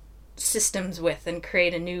create systems with and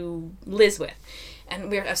create a new Liz with.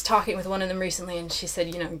 And I was talking with one of them recently, and she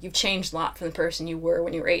said, you've changed a lot from the person you were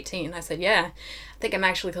when you were 18. And I said, yeah, I think I'm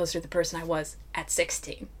actually closer to the person I was at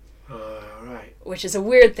 16. Right. Which is a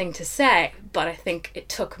weird thing to say, but I think it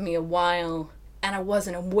took me a while, and I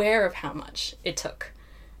wasn't aware of how much it took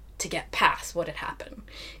to get past what had happened.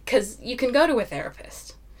 Because you can go to a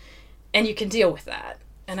therapist, and you can deal with that.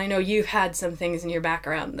 And I know you've had some things in your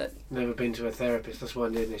background that... Never been to a therapist, that's why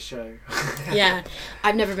I'm doing this show. Yeah,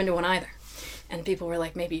 I've never been to one either. And people were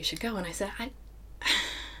like, maybe you should go. And I said,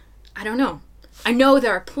 I don't know. I know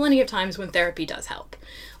there are plenty of times when therapy does help.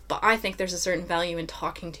 But I think there's a certain value in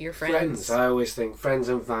talking to your friends. I always think friends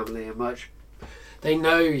and family are much... They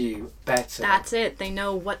know you better. That's it. They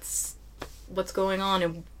know what's going on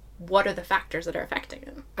and what are the factors that are affecting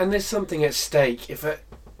it. And there's something at stake. If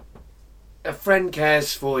a friend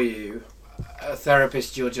cares for you, a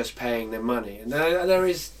therapist, you're just paying them money. And there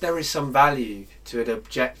is some value to an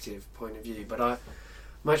objective point of view. But I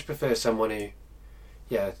much prefer someone who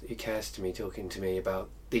cares to me, talking to me about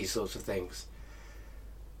these sorts of things.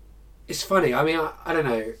 It's funny. I mean, I don't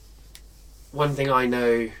know. One thing I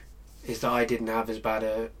know is that I didn't have as bad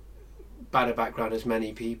a background as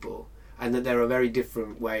many people, and that there are very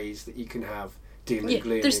different ways that you can have doom and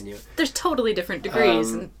gloom in you. There's totally different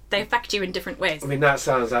degrees, and they affect you in different ways. I mean, that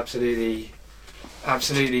sounds absolutely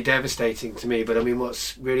devastating to me. But I mean,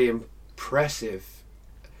 what's really impressive,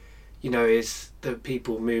 is that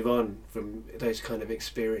people move on from those kind of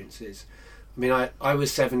experiences. I mean, I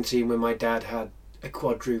was 17 when my dad had a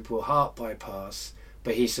quadruple heart bypass,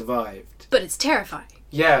 but he survived. But it's terrifying.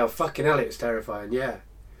 Yeah, fucking hell, it was terrifying, yeah.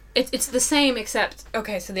 It's the same, except,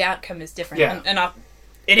 okay, so the outcome is different. Yeah. And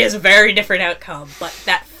it is a very different outcome, but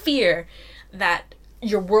that fear that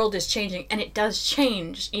your world is changing, and it does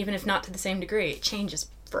change, even if not to the same degree, it changes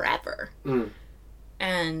forever.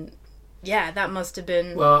 And yeah, that must have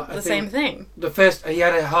been the same thing. He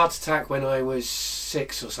had a heart attack when I was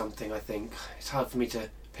 6 or something, I think. It's hard for me to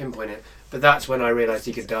pinpoint it, but that's when I realised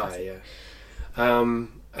he could die, yeah.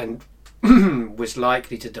 And was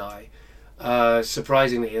likely to die.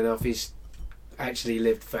 Surprisingly enough, he's actually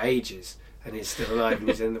lived for ages, and he's still alive and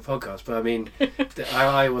he's in the podcast. But I mean,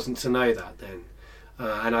 I wasn't to know that then.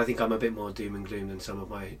 And I think I'm a bit more doom and gloom than some of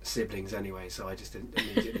my siblings anyway, so I just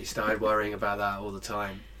immediately started worrying about that all the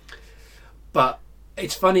time. But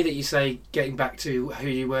it's funny that you say getting back to who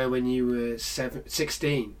you were when you were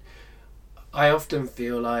 16. I often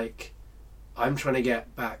feel like I'm trying to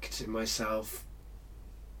get back to myself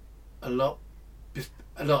a lot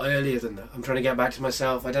earlier than that. I'm trying to get back to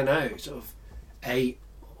myself, I don't know, sort of 8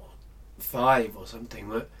 or 5 or something,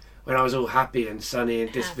 when I was all happy and sunny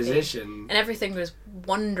and disposition. And everything was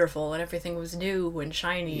wonderful and everything was new and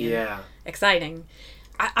shiny and exciting.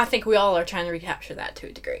 I think we all are trying to recapture that to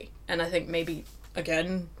a degree. And I think maybe,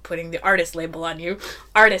 again, putting the artist label on you,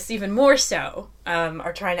 artists even more so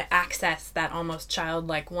are trying to access that almost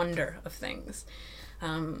childlike wonder of things.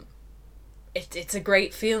 It's a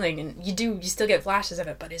great feeling, and you still get flashes of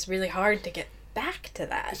it, but it's really hard to get back to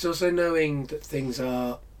that. It's also knowing that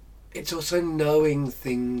it's also knowing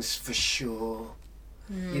things for sure.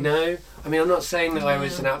 I mean, I'm not saying that I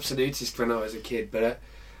was an absolutist when I was a kid, but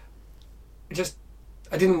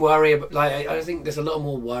I didn't worry about, I think there's a lot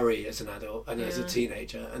more worry as an adult and as a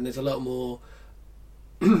teenager, and there's a lot more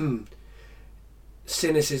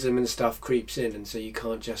cynicism and stuff creeps in, and so you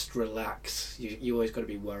can't just relax. You always got to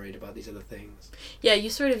be worried about these other things. Yeah, you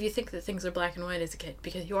think that things are black and white as a kid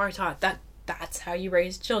because you are taught that that's how you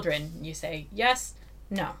raise children. You say yes,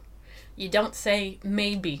 no. You don't say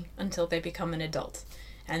maybe until they become an adult.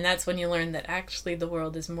 And that's when you learn that actually the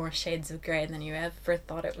world is more shades of grey than you ever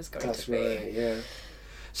thought it was going to be. That's right, yeah.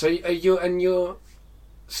 So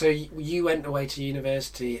you went away to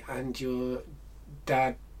university and your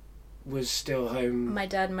dad was still home. My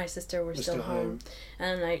dad and my sister were still home.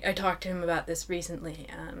 And I talked to him about this recently,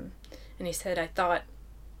 and he said, I thought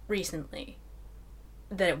recently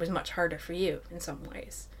that it was much harder for you in some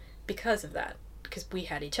ways because of that, because we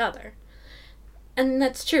had each other. And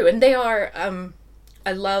that's true, and they are,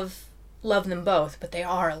 I love them both, but they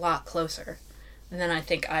are a lot closer. And then I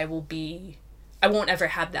think I won't ever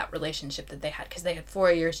have that relationship that they had, because they had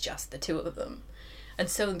 4 years, just the two of them. And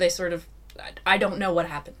so they sort of, I don't know what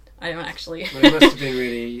happened. I don't actually. Well, it must have been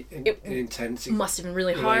really intense. It must have been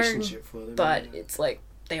really hard, for them, but it's like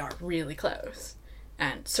they are really close.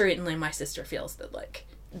 And certainly my sister feels that, like,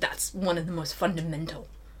 that's one of the most fundamental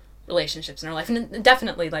relationships in her life. And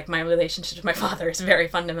definitely, like, my relationship to my father is very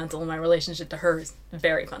fundamental, and my relationship to her is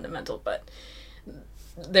very fundamental, but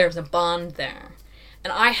there's a bond there.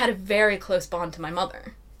 And I had a very close bond to my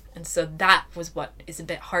mother. And so that was what is a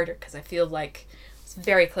bit harder, because I feel like I was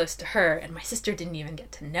very close to her, and my sister didn't even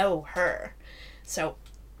get to know her. So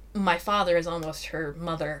my father is almost her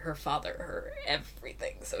mother, her father, her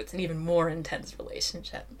everything. So it's an even more intense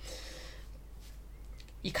relationship.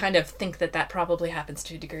 You kind of think that probably happens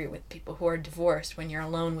to a degree with people who are divorced. When you're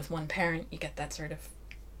alone with one parent, you get that sort of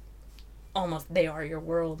almost they are your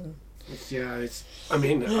world. And yeah,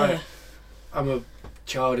 I'm a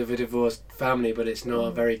child of a divorced family, but it's not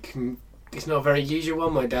a very usual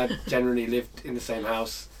one. My dad generally lived in the same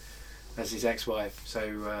house as his ex-wife,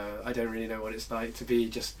 so I don't really know what it's like to be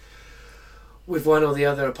just with one or the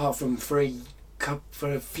other, apart from for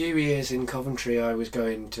a few years in Coventry I was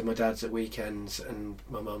going to my dad's at weekends and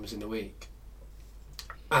my mum's in the week.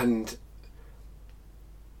 And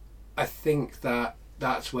I think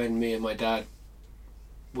that's when me and my dad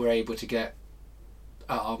were able to get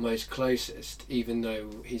at our most closest, even though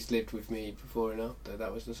he's lived with me before and after.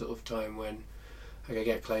 That was the sort of time when I could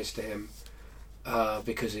get close to him,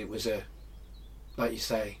 because it was like you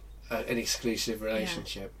say, an exclusive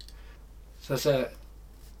relationship. Yeah. So it's a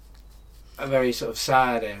very sort of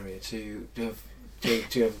sad area to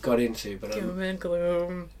have got into. But doom and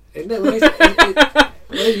gloom.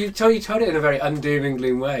 You told it in a very undoom and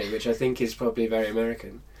gloom way, which I think is probably very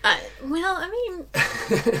American. Well, I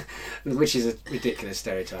mean... Which is a ridiculous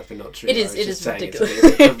stereotype and not true. It is ridiculous.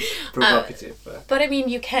 It's provocative. But I mean,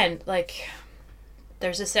 you can, like...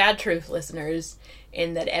 There's a sad truth, listeners,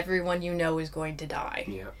 in that everyone you know is going to die.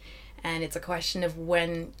 Yeah. And it's a question of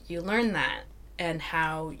when you learn that and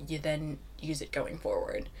how you then use it going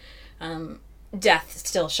forward. Death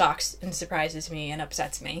still shocks and surprises me and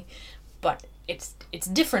upsets me, but it's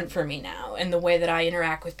different for me now, and the way that I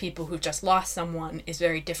interact with people who've just lost someone is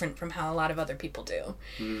very different from how a lot of other people do.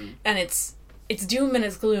 And it's doom and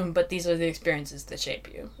it's gloom, but these are the experiences that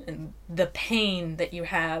shape you, and the pain that you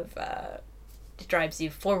have drives you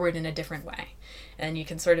forward in a different way, and you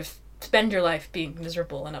can sort of spend your life being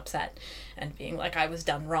miserable and upset and being like, I was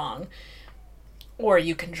done wrong, or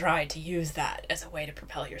you can try to use that as a way to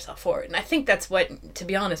propel yourself forward. And I think that's what, to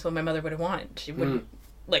be honest, what my mother would have wanted. She wouldn't,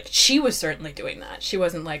 like, she was certainly doing that. She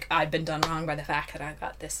wasn't like, I've been done wrong by the fact that I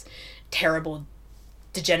got this terrible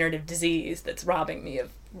degenerative disease that's robbing me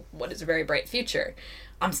of what is a very bright future.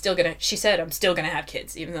 She said, I'm still gonna have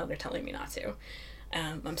kids, even though they're telling me not to.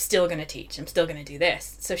 I'm still gonna teach. I'm still gonna do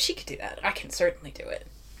this. So she could do that. I can certainly do it.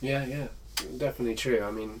 Yeah, definitely true.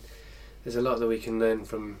 I mean, there's a lot that we can learn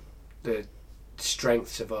from the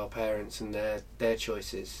strengths of our parents and their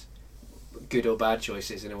choices, good or bad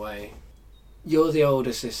choices in a way. You're the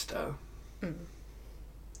older sister,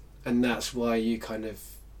 and that's why you kind of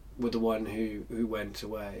were the one who went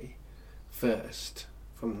away first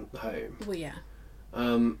from home. Well, yeah.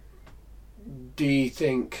 Do you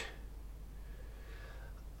think...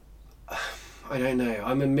 I don't know.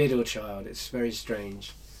 I'm a middle child. It's very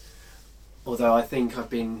strange. Although I think I've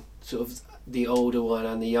been sort of the older one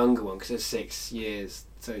and the younger one, because there's 6 years.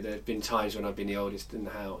 So there have been times when I've been the oldest in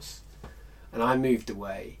the house. And I moved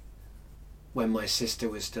away when my sister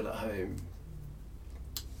was still at home.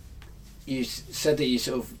 You said that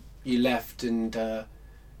you left and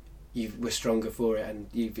you were stronger for it, and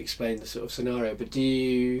you've explained the sort of scenario. But do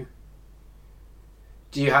you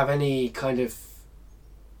have any kind of...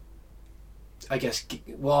 I guess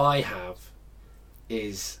what I have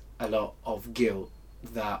is a lot of guilt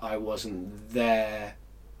that I wasn't there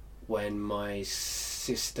when my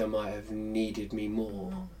sister might have needed me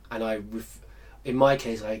more. And in my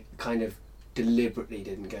case, I kind of deliberately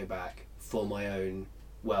didn't go back for my own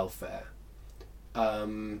welfare.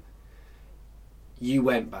 You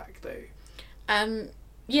went back though.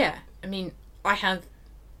 Yeah. I mean, I have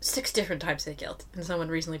 6 different types of guilt, and someone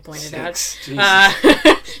recently pointed out.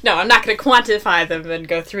 No, I'm not going to quantify them and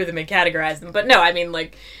go through them and categorize them, but no, I mean,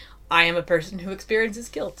 like, I am a person who experiences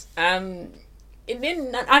guilt. I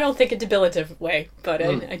don't think a debilitative way, but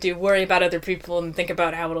I do worry about other people and think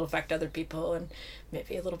about how it'll affect other people, and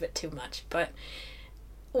maybe a little bit too much. But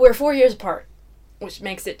we're 4 years apart, which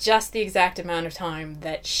makes it just the exact amount of time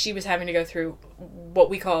that she was having to go through what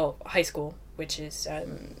we call high school, which is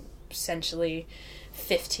essentially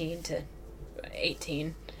 15 to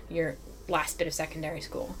 18, your last bit of secondary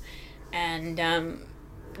school. And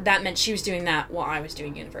that meant she was doing that while I was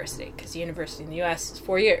doing university, because university in the US is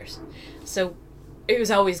 4 years. So it was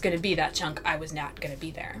always going to be that chunk I was not going to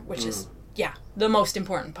be there, which is, the most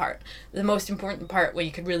important part. The most important part where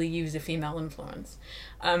you could really use a female influence.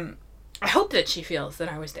 I hope that she feels that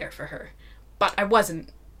I was there for her, but I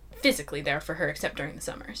wasn't physically there for her except during the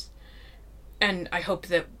summers. And I hope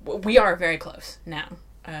that we are very close now,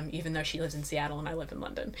 even though she lives in Seattle and I live in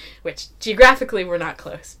London, which geographically we're not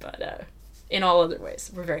close, but in all other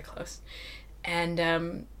ways we're very close.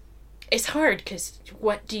 And it's hard, because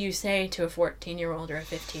what do you say to a 14-year-old or a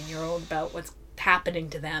 15-year-old about what's happening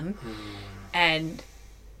to them? And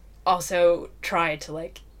also try to,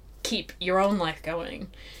 like, keep your own life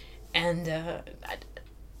going. And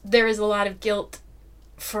there is a lot of guilt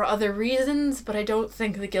for other reasons, but I don't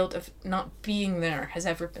think the guilt of not being there has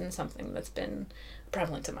ever been something that's been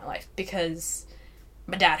prevalent in my life, because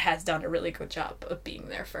my dad has done a really good job of being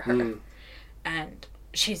there for her, and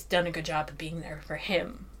she's done a good job of being there for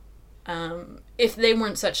him. If they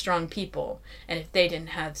weren't such strong people, and if they didn't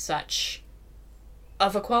have such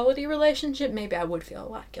of a quality relationship, maybe I would feel a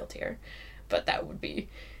lot guiltier, but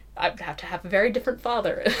I'd have to have a very different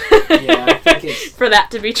father I think it's, for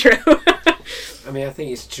that to be true. I mean, I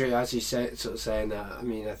think it's true, as you say, sort of saying that. I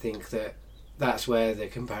mean, I think that's where the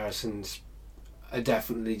comparisons are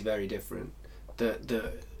definitely very different.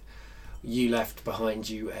 That you left behind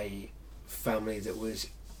you a family that was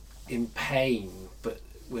in pain but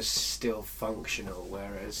was still functional,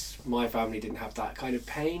 whereas my family didn't have that kind of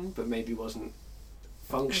pain but maybe wasn't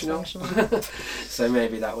functional. So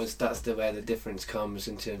maybe that's where the difference comes,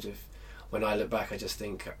 in terms of when I look back I just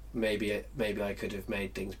think maybe I could have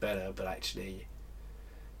made things better, but actually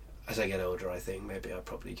as I get older, I think maybe I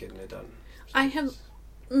probably couldn't have done. I have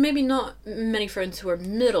maybe not many friends who are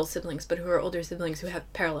middle siblings, but who are older siblings who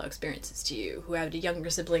have parallel experiences to you, who had a younger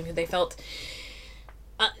sibling who they felt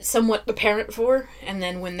somewhat the parent for, and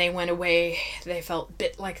then when they went away, they felt a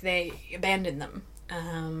bit like they abandoned them.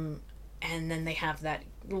 And then they have that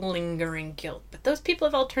lingering guilt. But those people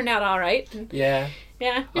have all turned out all right. Yeah.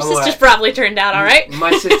 Yeah, your sister's probably turned out all right.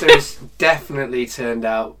 My sister has definitely turned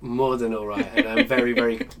out more than all right, and I'm very,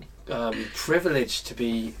 very privileged to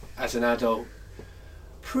be, as an adult,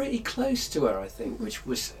 pretty close to her, I think, which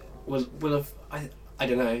will have, I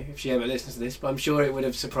don't know if she ever listens to this, but I'm sure it would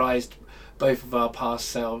have surprised both of our past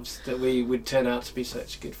selves that we would turn out to be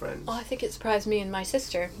such good friends. Well, I think it surprised me and my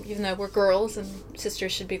sister, even though we're girls and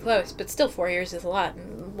sisters should be close, but still 4 years is a lot.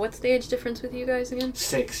 And what's the age difference with you guys again?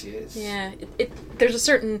 6 years. Yeah, there's a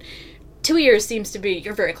certain 2 years seems to be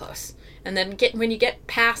you're very close, and then when you get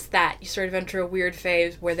past that, you sort of enter a weird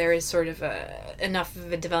phase where there is sort of enough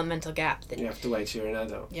of a developmental gap that you have to wait till you're an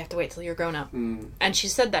adult. You have to wait till you're grown up. Mm. And she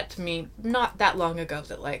said that to me not that long ago,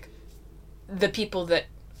 that like the people that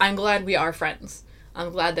I'm glad we are friends. I'm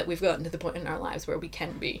glad that we've gotten to the point in our lives where we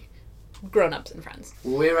can be grown-ups and friends.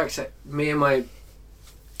 Me and my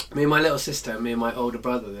little sister, me and my older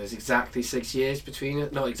brother, there's exactly 6 years between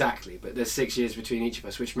us. Not exactly, but there's 6 years between each of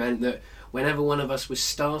us, which meant that whenever one of us was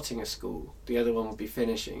starting a school, the other one would be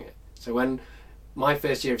finishing it. So when my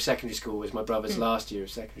first year of secondary school was my brother's last year of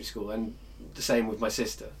secondary school, and the same with my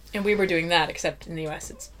sister. And we were doing that, except in the US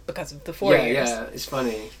it's because of the 4 years. Yeah, it's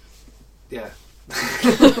funny. Yeah.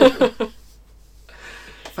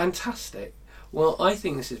 Fantastic. Well, I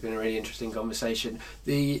think this has been a really interesting conversation.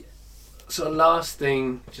 The sort of last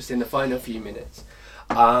thing, just in the final few minutes,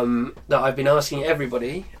 that I've been asking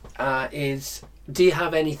everybody is, do you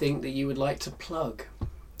have anything that you would like to plug?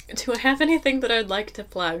 Do I have anything that I'd like to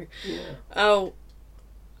plug? Yeah. Oh,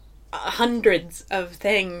 hundreds of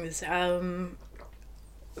things.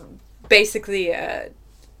 Basically,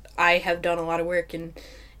 I have done a lot of work in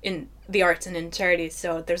the arts and in charities,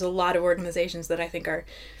 so there's a lot of organizations that I think are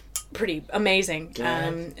pretty amazing.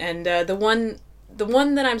 And the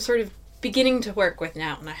one that I'm sort of beginning to work with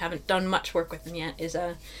now, and I haven't done much work with them yet, is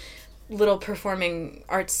a little performing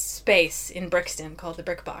arts space in Brixton called the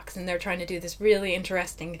Brick Box, and they're trying to do this really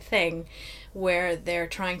interesting thing where they're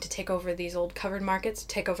trying to take over these old covered markets,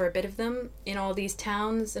 take over a bit of them in all these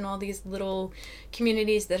towns and all these little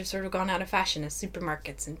communities that have sort of gone out of fashion as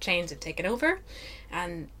supermarkets and chains have taken over,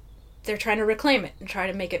 and they're trying to reclaim it and try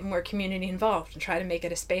to make it more community involved and try to make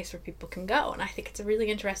it a space where people can go. And I think it's a really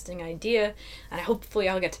interesting idea, and hopefully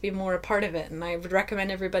I'll get to be more a part of it. And I would recommend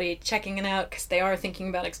everybody checking it out, because they are thinking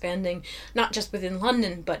about expanding not just within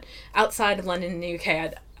London but outside of London in the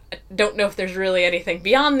UK. I don't know if there's really anything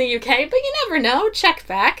beyond the UK, but you never know. Check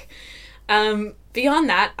back. Beyond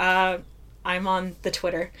that, I'm on the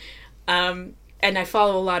Twitter. And I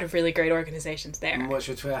follow a lot of really great organizations there. And what's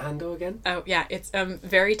your Twitter handle again? Oh, yeah, it's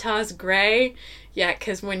Veritas Grey. Yeah,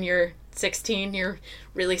 because when you're 16, you're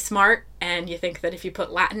really smart, and you think that if you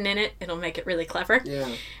put Latin in it, it'll make it really clever. Yeah.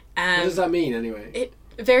 What does that mean, anyway?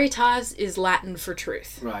 Veritas is Latin for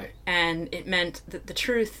truth. Right. And it meant that the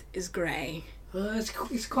truth is grey. Oh,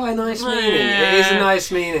 it's quite a nice meaning. It is a nice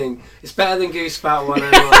meaning. It's better than Goosefat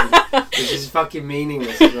 101, which is fucking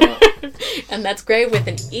meaningless as well. And that's grey with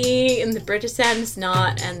an E in the British sense,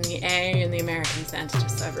 not, and the A in the American sense,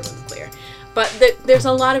 just so everyone's clear. But there's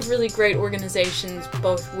a lot of really great organizations,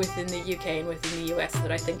 both within the UK and within the US,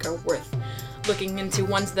 that I think are worth looking into.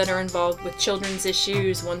 Ones that are involved with children's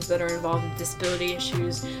issues, ones that are involved with disability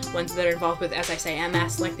issues, ones that are involved with, as I say,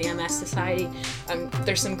 MS, like the MS Society.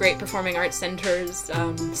 There's some great performing arts centers,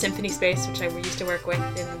 Symphony Space, which I used to work with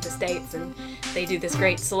in the States, and they do this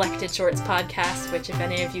great Selected Shorts podcast, which if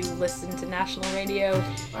any of you listen to national radio,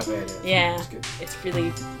 I've heard it. Yeah, it's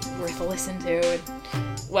really worth a listen to. And,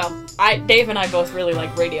 well, Dave and I both really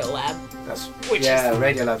like Radiolab.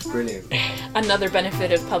 Radiolab's brilliant. Another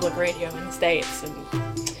benefit of public radio in the States, and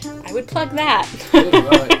I would plug that.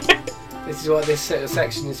 Right. This is what this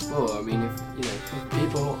section is for. I mean, if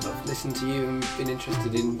people have listened to you and been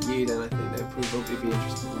interested in you, then I think they'll probably be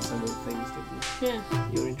interested in some of the things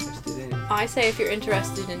that you're interested in. I say if you're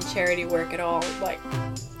interested in charity work at all, like,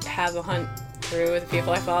 have a hunt through the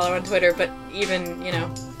people I follow on Twitter, but even,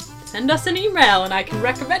 send us an email and I can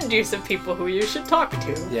recommend you some people who you should talk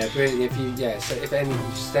to. Yeah, really. So if any,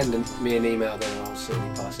 you send me an email, then I'll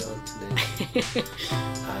certainly pass it on to Liz.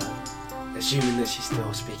 Assuming that she's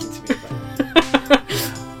still speaking to me about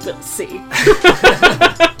it. We'll see.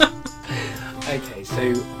 Okay,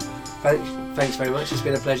 so thanks very much. It's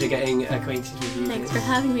been a pleasure getting acquainted with you. Thanks for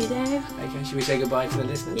having me, Dave. Okay, should we say goodbye to the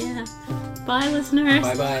listeners? Yeah. Bye, listeners.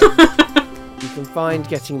 Bye-bye. You can find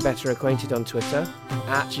Getting Better Acquainted on Twitter,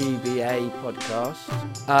 @GBA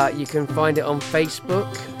Podcast. You can find it on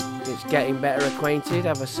Facebook. It's Getting Better Acquainted.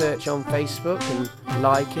 Have a search on Facebook and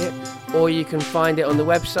like it. Or you can find it on the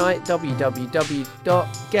website,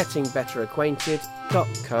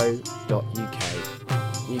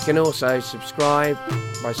 www.gettingbetteracquainted.co.uk. You can also subscribe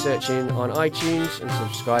by searching on iTunes and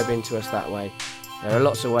subscribing to us that way. There are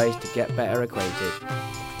lots of ways to get better acquainted.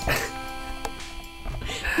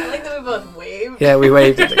 I like that we both waved. Yeah, we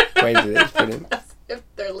waved at it. It's brilliant. As if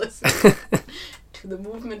they're listening to the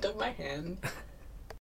movement of my hand.